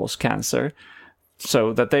definitely cause cancer,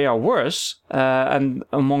 so that they are worse, and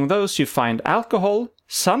among those you find alcohol,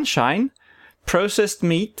 sunshine, processed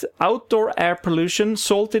meat, outdoor air pollution,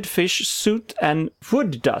 salted fish, soot, and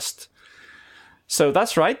wood dust. So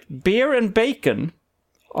that's right, beer and bacon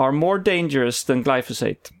are more dangerous than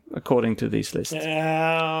glyphosate, according to these lists.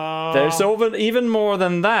 There's even more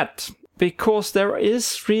than that, because there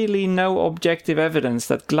is really no objective evidence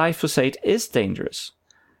that glyphosate is dangerous.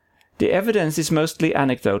 The evidence is mostly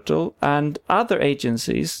anecdotal, and other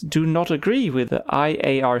agencies do not agree with the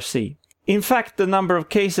IARC. In fact, the number of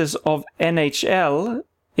cases of NHL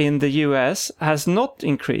in the US has not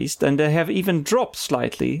increased, and they have even dropped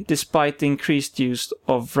slightly, despite the increased use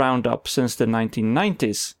of Roundup since the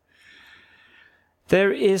 1990s.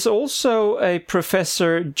 There is also a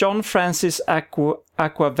Professor John Francis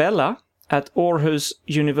Aquavella at Aarhus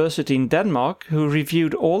University in Denmark, who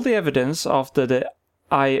reviewed all the evidence after the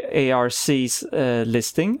IARC's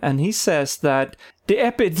listing, and he says that the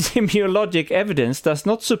epidemiologic evidence does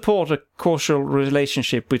not support a causal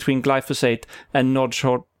relationship between glyphosate and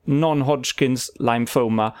non-Hodgkin's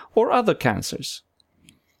lymphoma or other cancers.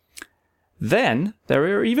 Then there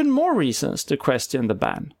are even more reasons to question the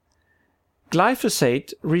ban.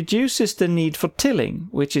 Glyphosate reduces the need for tilling,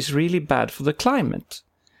 which is really bad for the climate,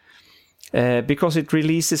 because it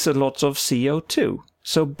releases a lot of CO2.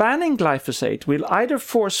 So banning glyphosate will either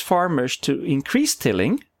force farmers to increase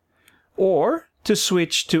tilling or to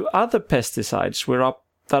switch to other pesticides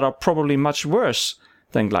that are probably much worse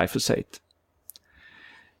than glyphosate.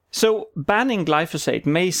 So banning glyphosate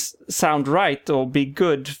may sound right or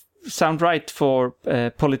sound right for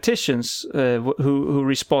politicians who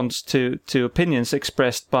respond to opinions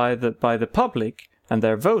expressed by the public and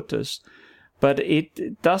their voters. But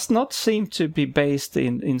it does not seem to be based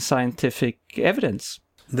in scientific evidence.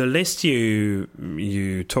 The list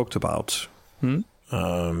you talked about,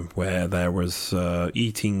 where there was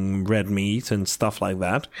eating red meat and stuff like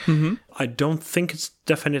that, I don't think it's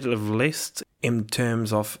definitive list in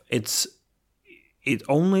terms of it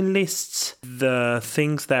only lists the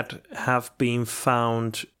things that have been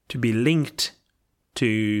found to be linked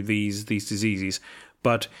to these diseases,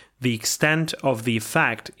 but the extent of the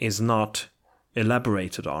effect is not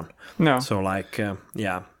elaborated on. No. So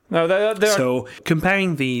yeah. No, so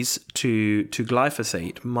comparing these to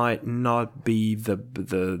glyphosate might not be the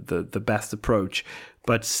best approach,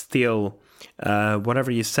 but still,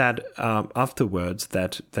 whatever you said afterwards,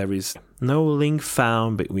 that there is no link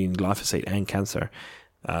found between glyphosate and cancer,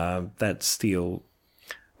 that still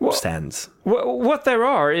stands. What there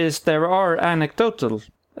are anecdotal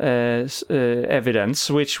evidence,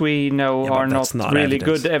 which we know are that's not not really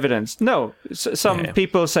evidence. good evidence. No, some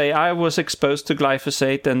people say I was exposed to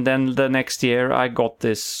glyphosate and then the next year I got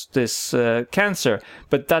this cancer,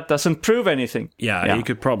 but that doesn't prove anything. Yeah, you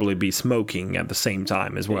could probably be smoking at the same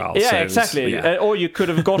time as well. Yeah, so exactly. Or you could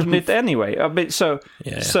have gotten it anyway. So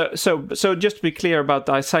just to be clear about,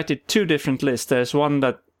 I cited two different lists. There's one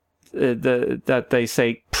that they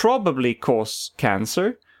say probably cause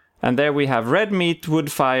cancer. And there we have red meat,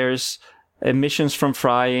 wood fires, emissions from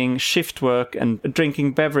frying, shift work, and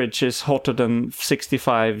drinking beverages hotter than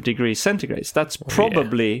 65 degrees centigrade. That's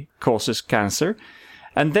probably causes cancer.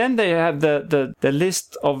 And then they have the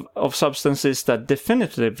list of substances that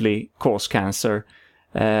definitively cause cancer,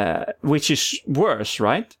 which is worse,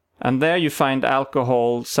 right? And there you find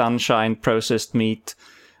alcohol, sunshine, processed meat,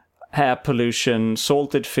 air pollution,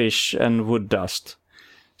 salted fish, and wood dust.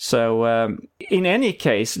 So in any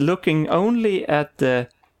case, looking only at the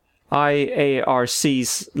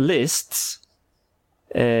IARC's lists,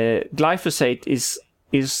 glyphosate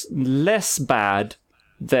is less bad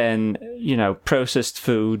than, processed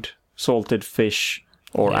food, salted fish,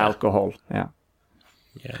 or alcohol. Yeah.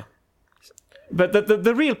 But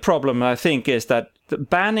the real problem, I think, is that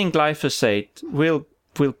banning glyphosate will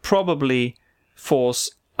probably force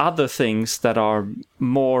other things that are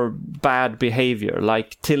more bad behavior,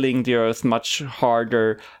 like tilling the earth much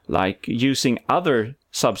harder, like using other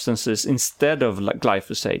substances instead of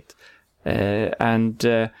glyphosate.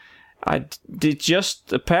 It's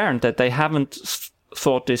just apparent that they haven't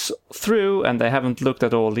thought this through and they haven't looked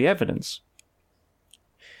at all the evidence.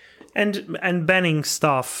 And banning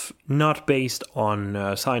stuff not based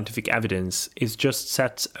on scientific evidence is just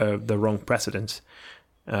sets the wrong precedent.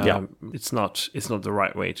 It's not the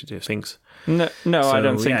right way to do things. No, I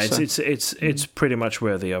don't think so. It's pretty much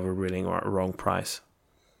worthy of a really wrong price.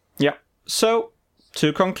 Yeah. So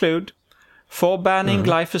to conclude, for banning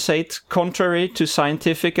glyphosate contrary to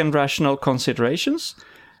scientific and rational considerations,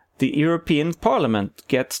 the European Parliament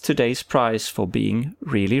gets today's prize for being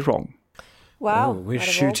really wrong. Wow, we're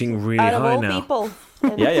shooting really high high now. now. People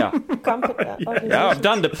Yeah. yeah, I've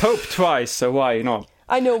done the Pope twice, so why not?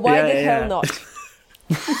 I know, why the hell not?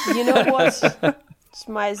 You know what? Just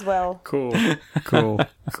might as well. Cool.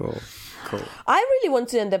 I really want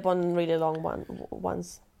to end up on really long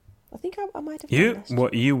ones. I think I might have done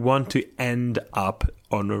this. You want to end up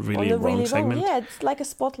on a really wrong segment? Yeah, it's like a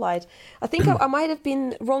spotlight. I think I might have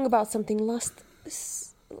been wrong about something last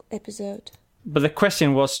episode. But the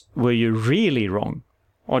question was, were you really wrong?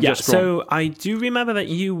 Or just wrong? So I do remember that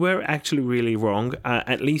you were actually really wrong.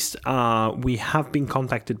 At least we have been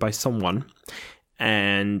contacted by someone,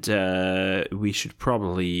 and we should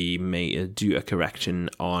probably do a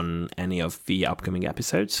correction on any of the upcoming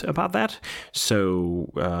episodes about that.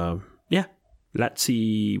 So let's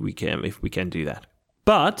see if we can do that.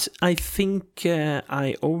 But I think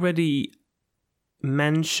I already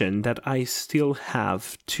mention that I still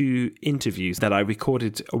have 2 interviews that I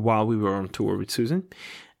recorded while we were on tour with Susan,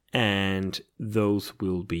 and those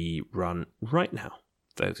will be run right now,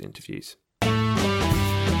 those interviews.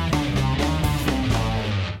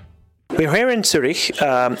 We're here in Zürich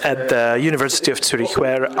at the University of Zürich,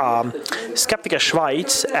 where Skeptiker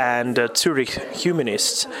Schweiz and Zürich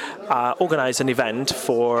Humanists organize an event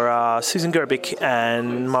for Susan Gerbic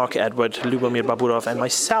and Edward and Liubomir Baburov and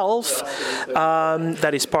myself.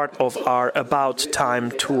 That is part of our About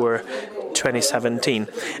Time Tour 2017.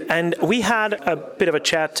 And we had a bit of a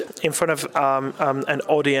chat in front of an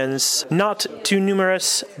audience, not too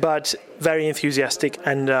numerous, but very enthusiastic,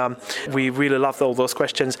 and we really loved all those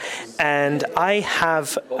questions. And I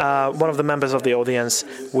have one of the members of the audience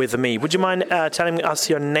with me. Would you mind telling us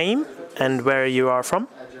your name and where you are from?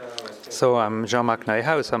 So I'm Jean-Marc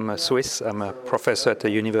Neuhaus. I'm a Swiss. I'm a professor at the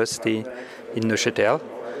university in Neuchâtel,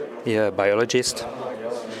 a biologist,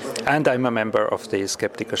 and I'm a member of the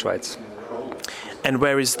Skeptiker Schweiz. And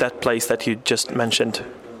where is that place that you just mentioned,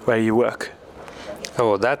 where you work?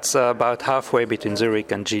 Oh, that's about halfway between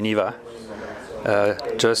Zurich and Geneva,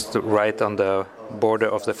 just right on the border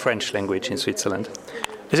of the French language in Switzerland.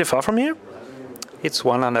 Is it far from here? It's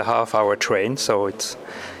 1.5 hour train, so it's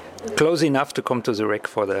close enough to come to Zurich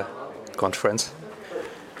for the conference.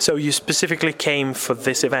 So you specifically came for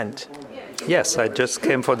this event? Yes, I just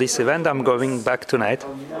came for this event. I'm going back tonight.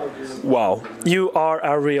 Wow, you are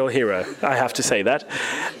a real hero, I have to say that.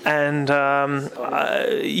 And how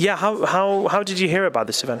did you hear about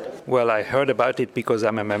this event? Well, I heard about it because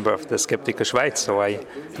I'm a member of the Skeptiker Schweiz, so I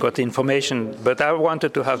got information, but I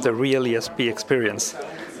wanted to have the real ESP experience,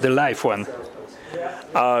 the live one.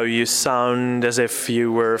 Oh, you sound as if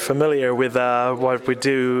you were familiar with what we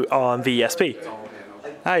do on the ESP.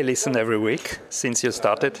 I listen every week since you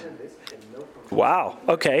started. Wow.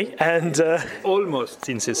 Okay. And Almost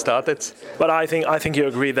since you started. but I think you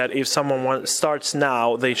agree that if someone starts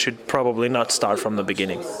now, they should probably not start from the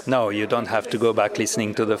beginning. No, you don't have to go back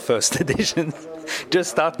listening to the first edition.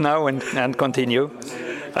 Just start now and continue.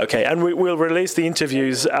 Okay, and we'll release the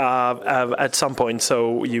interviews at some point,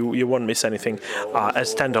 so you won't miss anything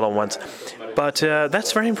as standalone ones. But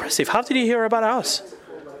that's very impressive. How did you hear about us?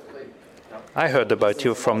 I heard about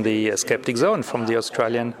you from the Skeptic Zone, from the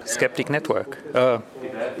Australian Skeptic Network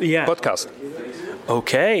podcast.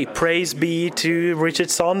 Okay, praise be to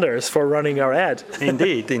Richard Saunders for running our ad.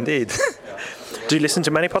 Indeed. Do you listen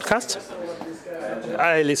to many podcasts?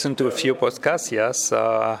 I listened to a few podcasts, yes.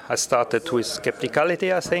 I started with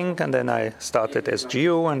Skepticality, I think, and then I started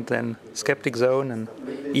SGU, and then Skeptic Zone, and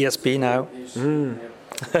ESP now.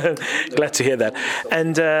 Glad to hear that.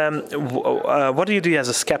 And what do you do as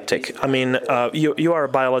a skeptic? I mean, you are a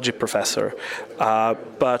biology professor,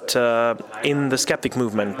 but in the skeptic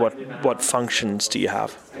movement, what functions do you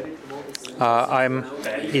have? I'm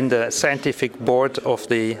in the scientific board of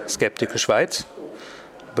the Skeptische Schweiz,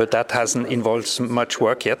 but that hasn't involved much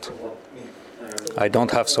work yet. I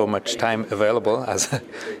don't have so much time available as a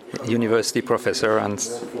university professor and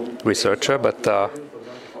researcher, but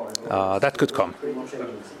that could come.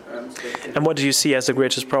 And what do you see as the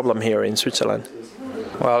greatest problem here in Switzerland?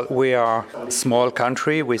 Well, we are a small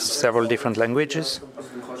country with several different languages,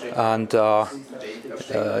 and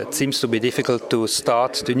it seems to be difficult to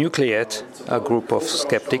nucleate a group of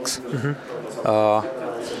skeptics.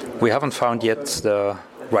 We haven't found yet the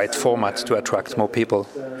right format to attract more people.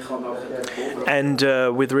 And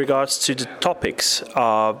with regards to the topics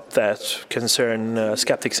that concern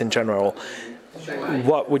skeptics in general,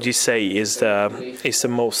 what would you say is the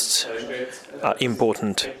most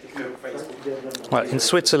important? Well, in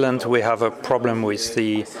Switzerland we have a problem with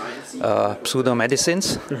the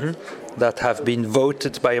pseudo-medicines that have been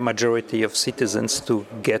voted by a majority of citizens to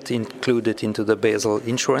get included into the basal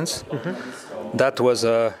insurance. That was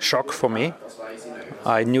a shock for me.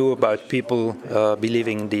 I knew about people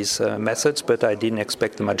believing these methods, but I didn't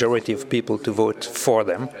expect the majority of people to vote for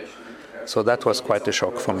them. So that was quite a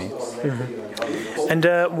shock for me. And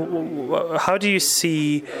how do you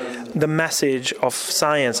see the message of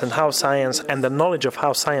science and how science and the knowledge of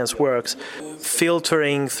how science works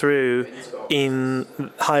filtering through in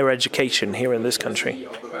higher education here in this country?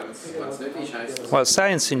 Well,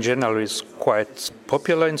 science in general is quite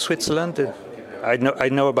popular in Switzerland. I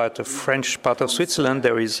know about the French part of Switzerland.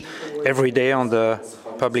 There is every day on the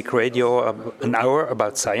public radio an hour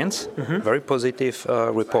about science, very positive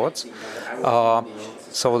reports.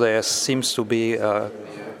 So there seems to be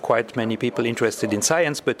quite many people interested in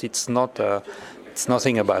science, but it's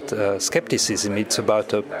nothing about skepticism. It's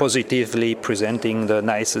about positively presenting the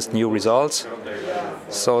nicest new results.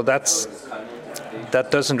 So that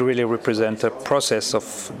doesn't really represent a process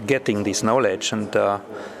of getting this knowledge and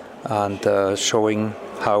showing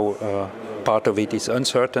how part of it is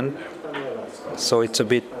uncertain. So it's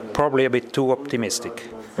probably a bit too optimistic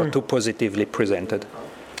or too positively presented.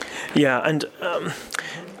 Yeah, and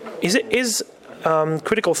is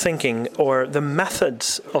critical thinking or the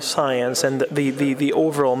methods of science and the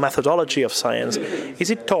overall methodology of science, is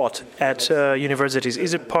it taught at universities?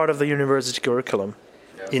 Is it part of the university curriculum?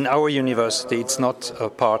 In our university, it's not a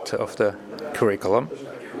part of the curriculum,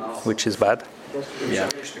 which is bad. Yeah.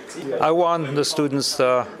 I want the students,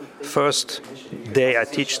 first day I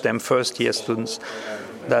teach them, first-year students,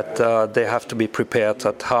 that they have to be prepared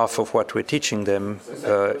that half of what we're teaching them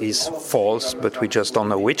is false, but we just don't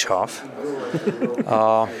know which half.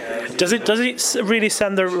 Does it really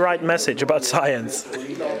send the right message about science?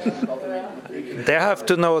 They have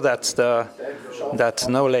to know that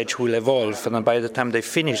knowledge will evolve, and by the time they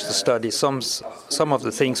finish the study, some of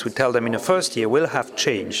the things we tell them in the first year will have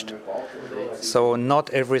changed. So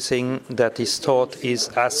not everything that is taught is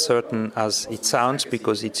as certain as it sounds,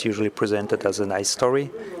 because it's usually presented as a nice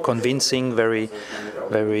story, convincing, very,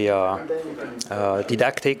 very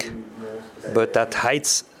didactic, but that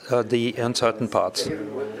hides the uncertain parts.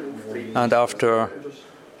 And after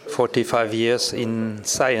 45 years in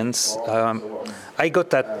science, I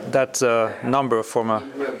got that number from a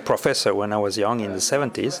professor when I was young in the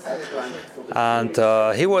 70s, and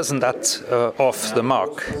he wasn't that off the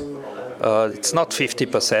mark. It's not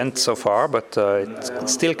 50% so far, but it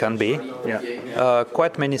still can be. Yeah.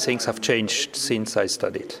 Quite many things have changed since I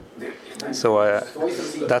studied. So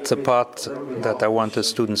that's a part that I want the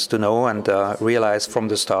students to know and realize from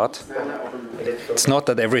the start. It's not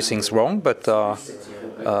that everything's wrong, but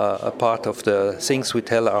a part of the things we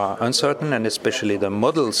tell are uncertain, and especially the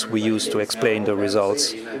models we use to explain the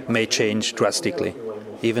results may change drastically,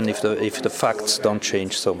 even if the facts don't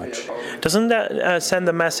change so much. Doesn't that send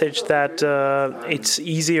the message that it's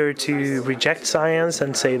easier to reject science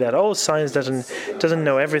and say that science doesn't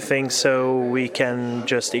know everything, so we can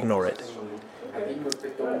just ignore it?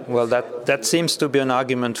 Well, that seems to be an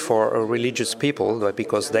argument for religious people,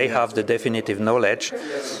 because they have the definitive knowledge.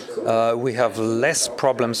 We have less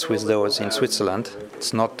problems with those in Switzerland.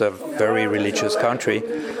 It's not a very religious country.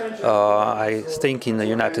 I think in the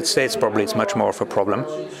United States probably it's much more of a problem.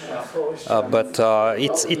 But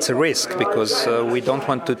it's a risk, because we don't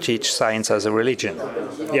want to teach science as a religion.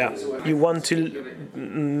 Yeah, you want to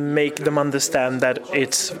make them understand that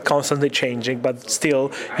it's constantly changing, but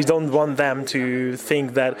still you don't want them to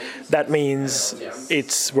think that means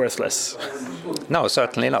it's worthless. No,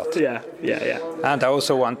 certainly not. Yeah. And I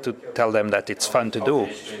also want to tell them that it's fun to do.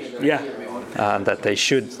 Yeah. And that they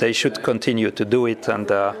should continue to do it, and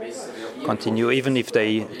continue, even if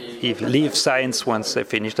they leave science once they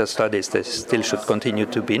finish their studies, they still should continue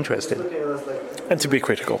to be interested. And to be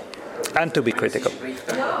critical.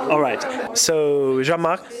 All right. So,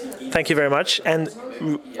 Jean-Marc, thank you very much. And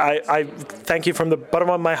I thank you from the bottom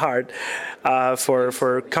of my heart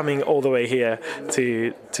for coming all the way here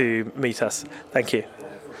to meet us. Thank you.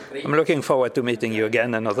 I'm looking forward to meeting you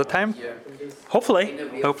again another time. Hopefully.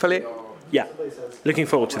 Yeah. Looking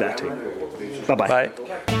forward to that too. Bye-bye. Bye.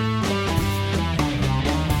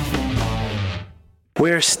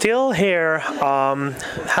 We're still here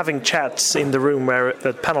having chats in the room where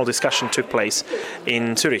the panel discussion took place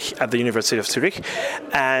in Zürich, at the University of Zürich.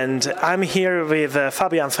 And I'm here with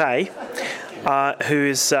Fabian Frey, who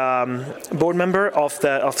is board member of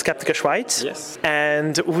Skeptiker Schweiz. Yes.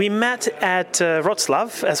 And we met at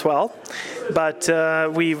Wroclaw as well, but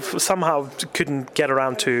we somehow couldn't get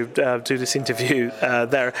around to do this interview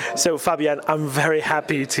there. So Fabian, I'm very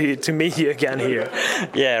happy to meet you again here.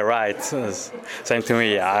 Yeah, right. Same to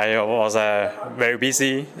me. I was very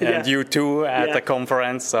busy, and you too at the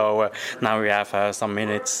conference. So now we have some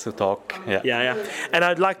minutes to talk. Yeah. And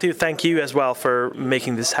I'd like to thank you as well for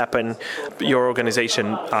making this happen. Your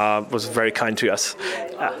organization was very kind to us.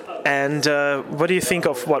 And what do you think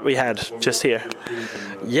of what we had just here?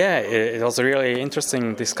 Yeah, it was a really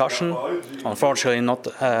interesting discussion. Unfortunately, not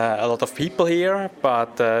a lot of people here,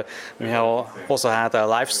 but we have also had a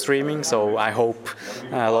live streaming, so I hope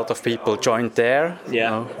a lot of people joined there.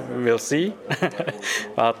 Yeah. We'll see.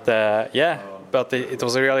 But it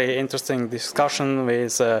was a really interesting discussion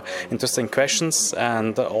with interesting questions,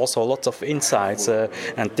 and also lots of insights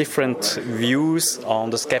and different views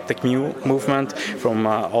on the skeptic movement from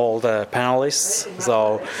all the panelists.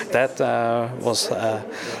 So that was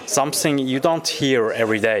something you don't hear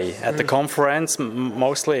every day at the conference.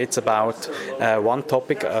 Mostly it's about one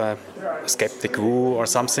topic, skeptic woo or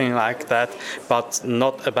something like that, but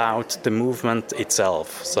not about the movement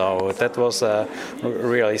itself. So that was a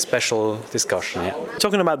really special discussion. Yeah.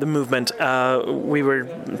 Talking about the movement, we were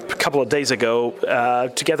a couple of days ago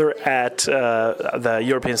together at the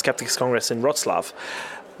European Skeptics Congress in Wroclaw.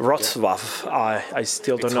 I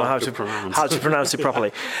still don't know how to pronounce it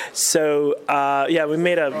properly. So we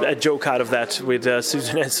made a joke out of that with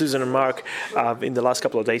Susan and Mark in the last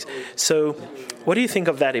couple of days. So what do you think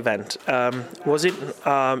of that event?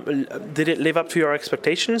 Did it live up to your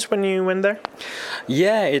expectations when you went there?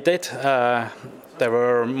 Yeah, it did. There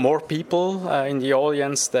were more people in the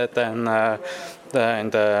audience than in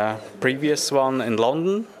the previous one in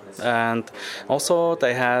London. And also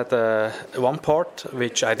they had one part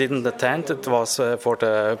which I didn't attend. It was for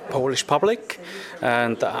the Polish public,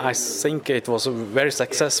 and I think it was very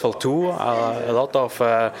successful too. A lot of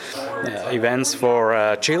events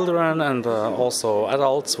for children and also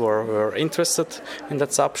adults were interested in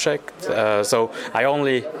that subject. So I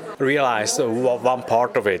only realized one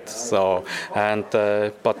part of it. So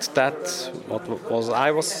but that what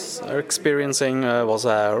I was experiencing was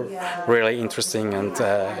really interesting and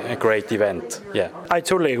a great event. Yeah, I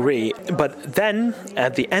totally agree. But then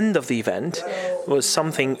at the end of the event was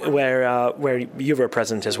something where you were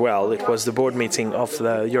present as well. It was the board meeting of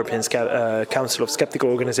the European Council of Skeptical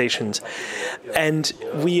Organizations, and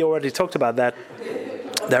we already talked about that.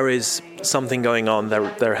 There is something going on.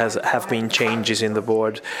 There have been changes in the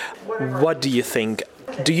board. What do you think?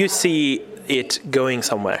 Do you see it going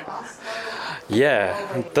somewhere?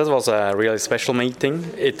 Yeah, that was a really special meeting.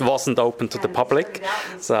 It wasn't open to the public,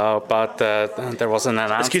 but there was an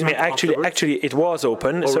announcement. Excuse me. Actually, it was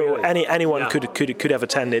open, so really? anyone could have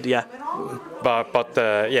attended. Yeah. but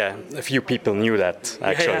yeah, a few people knew that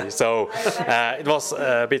actually. So it was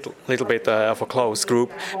a little bit of a close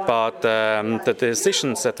group. But the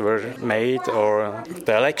decisions that were made, or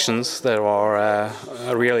the elections, there were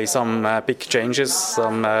really some big changes.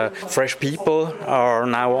 Some fresh people are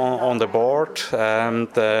now on the board, and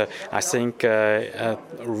I think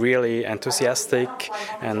really enthusiastic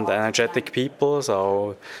and energetic people.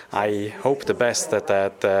 So I hope the best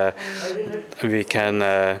that we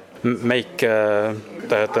can make the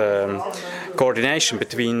coordination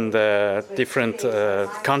between the different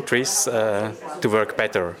countries to work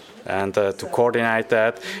better, and to coordinate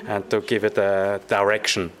that and to give it a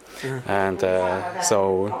direction, and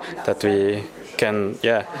so that we can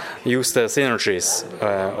use the synergies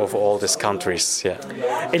of all these countries.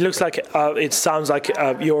 It looks like it sounds like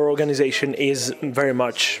your organization is very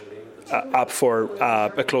much up for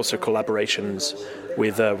a closer collaborations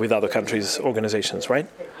with other countries' organizations, right?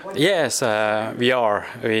 Yes, we are.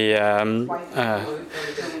 We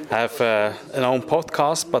have an own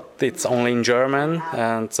podcast, but it's only in German,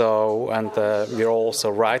 and we're also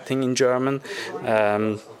writing in German.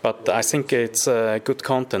 But I think it's good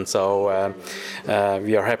content, so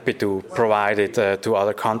we are happy to provide it to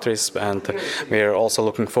other countries, and we're also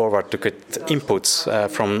looking forward to get inputs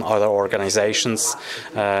from other organizations,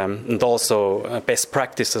 and also best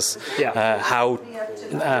practices, how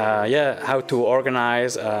to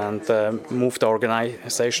organize and move the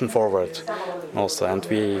organization forward. Also, and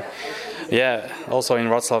we, also in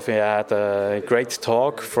Wrocław we had a great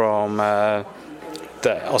talk from the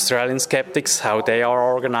Australian skeptics, how they are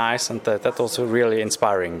organized, and that was really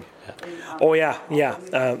inspiring. Oh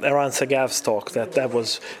Eran Sagav's talk, that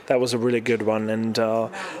was a really good one, and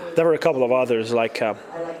there were a couple of others like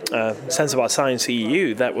Sense About Science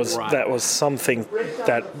EU. That was something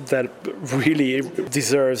that really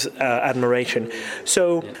deserves admiration.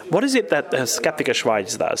 So, what is it that Skeptiker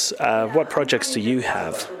Schweiz does? What projects do you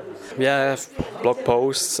have? We have blog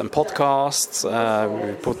posts and podcasts,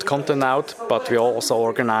 we put content out, but we also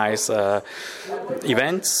organize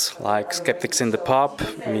events like Skeptics in the Pub.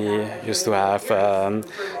 We used to have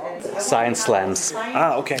science slams.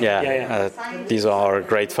 Okay. These are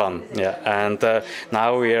great fun. And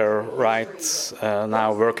now we are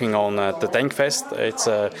now working on the DenkFest. It's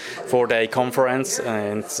a 4-day conference,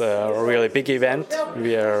 and it's a really big event.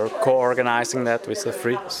 We are co-organizing that with the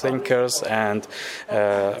free thinkers and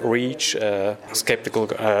Reach, skeptical,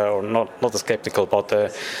 or not a skeptical, but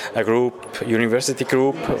a group, university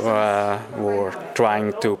group, who are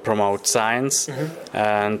trying to promote science,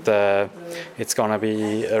 and it's gonna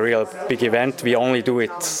be a real big event. We only do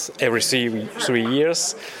it every 3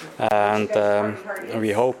 years, and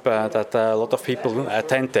we hope that a lot of people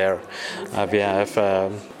attend there. We have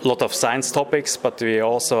a lot of science topics, but we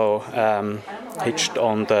also hitched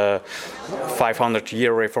on the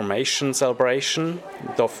 500-year Reformation celebration.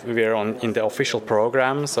 We're in the official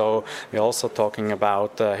program, so we're also talking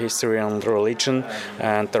about history and religion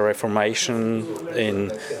and the Reformation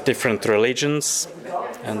in different religions.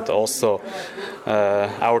 And also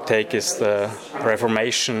our take is the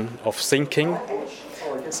Reformation of thinking.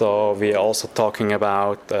 So we are also talking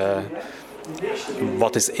about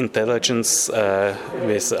what is intelligence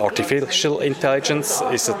with artificial intelligence?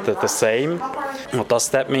 Is it the same? What does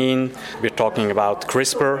that mean? We're talking about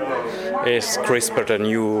CRISPR. Is CRISPR the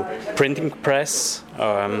new printing press?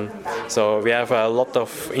 So we have a lot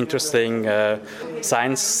of interesting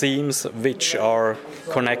science themes which are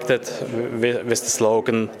connected with the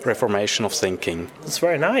slogan Reformation of Thinking. It's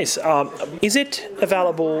very nice. Is it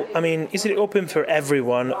available? I mean, is it open for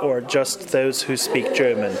everyone or just those who speak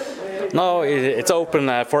German? No, it's open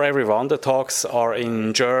for everyone. The talks are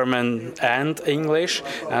in German and English,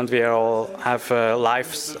 and we all have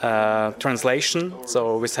live translation.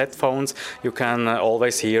 So with headphones, you can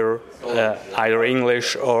always hear either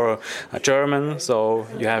English or German. So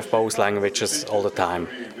you have both languages all the time.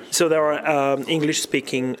 So there are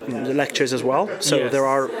English-speaking lectures as well. So yes. There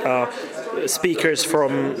are speakers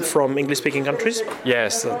from English-speaking countries.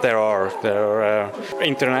 Yes, there are. There are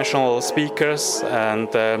international speakers, and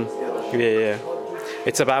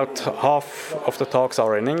it's about half of the talks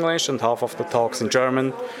are in English and half of the talks in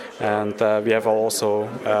German. And we have also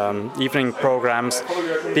evening programs.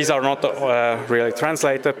 These are not really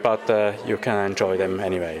translated, but you can enjoy them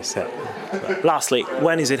anyways. Yeah. Lastly,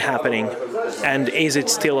 when is it happening? And is it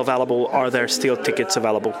still available? Are there still tickets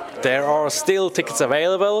available? There are still tickets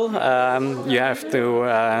available. You have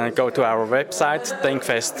to go to our website,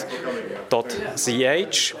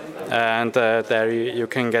 denkfest.ch, and there you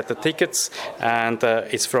can get the tickets. And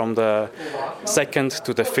it's from the 2nd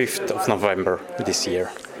to the 5th of November this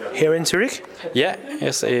year. here in Zürich? Yeah,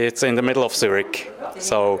 yes, it's in the middle of Zürich.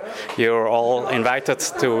 So you're all invited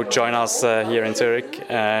to join us here in Zürich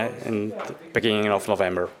in the beginning of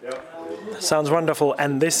November. Sounds wonderful,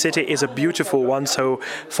 and this city is a beautiful one, so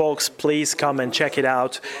folks, please come and check it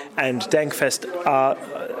out. And DenkFest,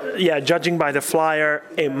 judging by the flyer,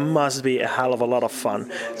 it must be a hell of a lot of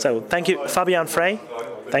fun. So thank you, Fabian Frey.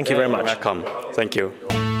 Thank you very much. Welcome. Thank you.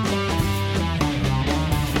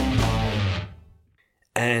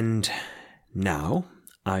 And now,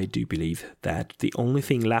 I do believe that the only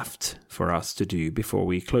thing left for us to do before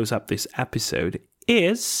we close up this episode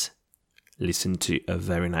is listen to a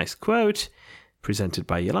very nice quote presented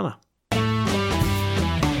by Jelena.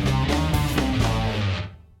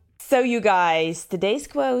 So you guys, today's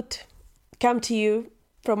quote come to you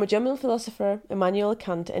from a German philosopher, Immanuel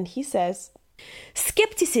Kant, and he says,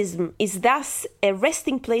 "Skepticism is thus a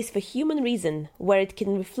resting place for human reason, where it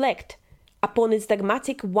can reflect upon its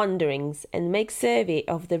dogmatic wanderings and make survey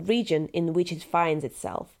of the region in which it finds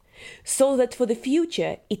itself, so that for the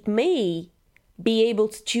future it may be able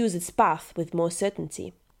to choose its path with more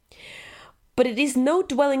certainty. But it is no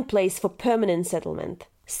dwelling place for permanent settlement.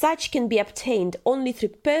 Such can be obtained only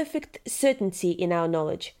through perfect certainty in our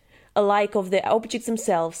knowledge, alike of the objects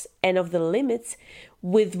themselves and of the limits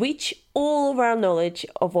with which all of our knowledge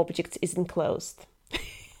of objects is enclosed."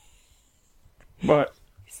 But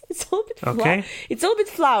It's all a bit Okay. It's all a bit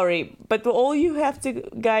flowery, but all you have to,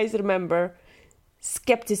 guys, remember,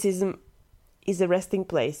 skepticism is a resting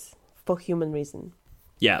place for human reason.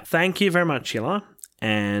 Yeah, thank you very much, Jelena.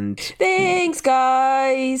 And Thanks,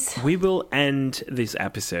 guys. we will end this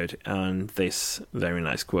episode on this very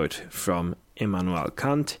nice quote from Immanuel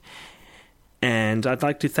Kant. And I'd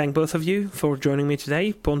like to thank both of you for joining me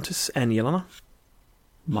today, Pontus and Jelena.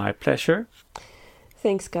 my pleasure.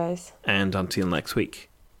 Thanks, guys. And until next week,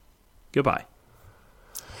 goodbye.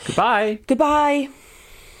 Goodbye. Goodbye.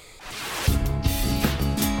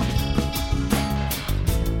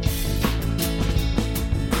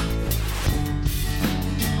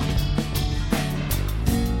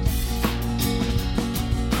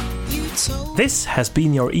 This has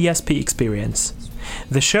been your ESP experience.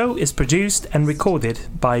 The show is produced and recorded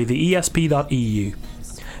by TheESP.eu.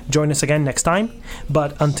 Join us again next time,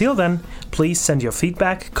 but until then, please send your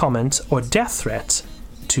feedback, comments, or death threats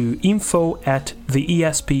to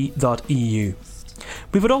info@theesp.eu.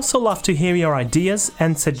 We would also love to hear your ideas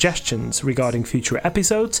and suggestions regarding future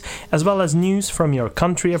episodes, as well as news from your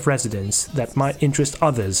country of residence that might interest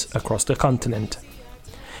others across the continent.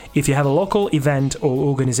 If you have a local event or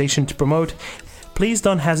organization to promote, please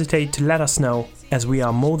don't hesitate to let us know, as we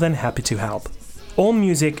are more than happy to help. All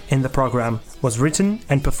music in the program was written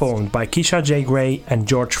and performed by Keisha J. Gray and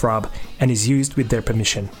George Schwab and is used with their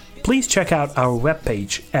permission. Please check out our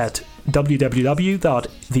webpage at www.theesp.eu,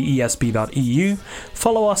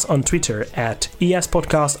 follow us on Twitter at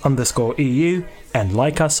espodcast_EU, and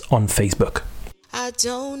like us on Facebook. I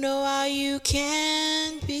don't know how you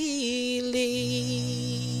can believe.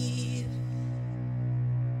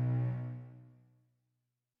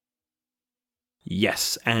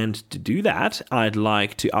 Yes, and to do that, I'd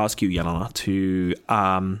like to ask you, Jelena, to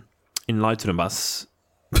enlighten us.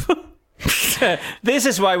 This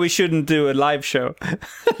is why we shouldn't do a live show.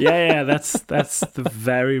 Yeah, that's the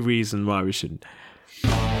very reason why we shouldn't.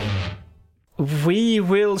 We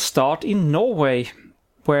will start in Norway,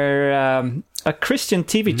 where a Christian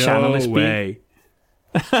TV channel is being...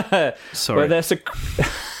 Sorry. Where there's a...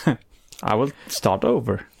 I will start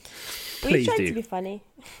over. We Please tried do. to be funny.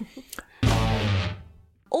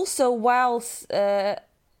 Also, whilst...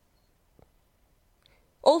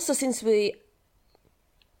 also, since we...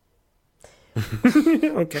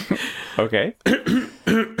 Okay. Okay.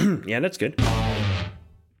 Yeah, that's good.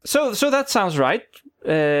 So that sounds right.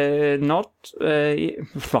 Not...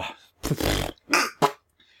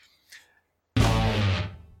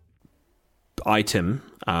 Item,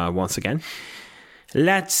 once again.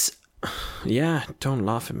 Let's... Yeah, don't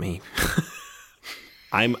laugh at me.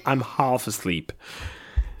 I'm half asleep.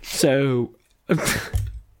 So...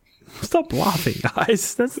 Stop laughing,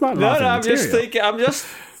 guys. That's not laughing I'm material. just thinking... I'm just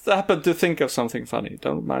happened to think of something funny.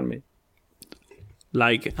 Don't mind me.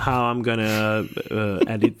 Like how I'm gonna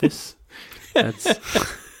edit this. That's...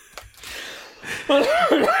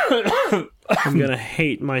 I'm gonna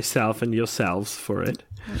hate myself and yourselves for it.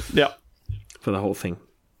 Yeah. For the whole thing.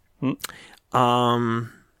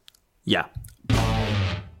 Yeah.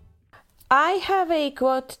 I have a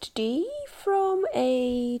quote today from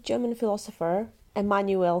a German philosopher,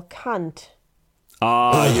 Immanuel Kant.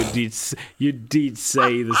 You did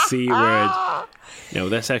say the C word. No,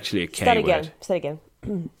 that's actually a K Start word. again.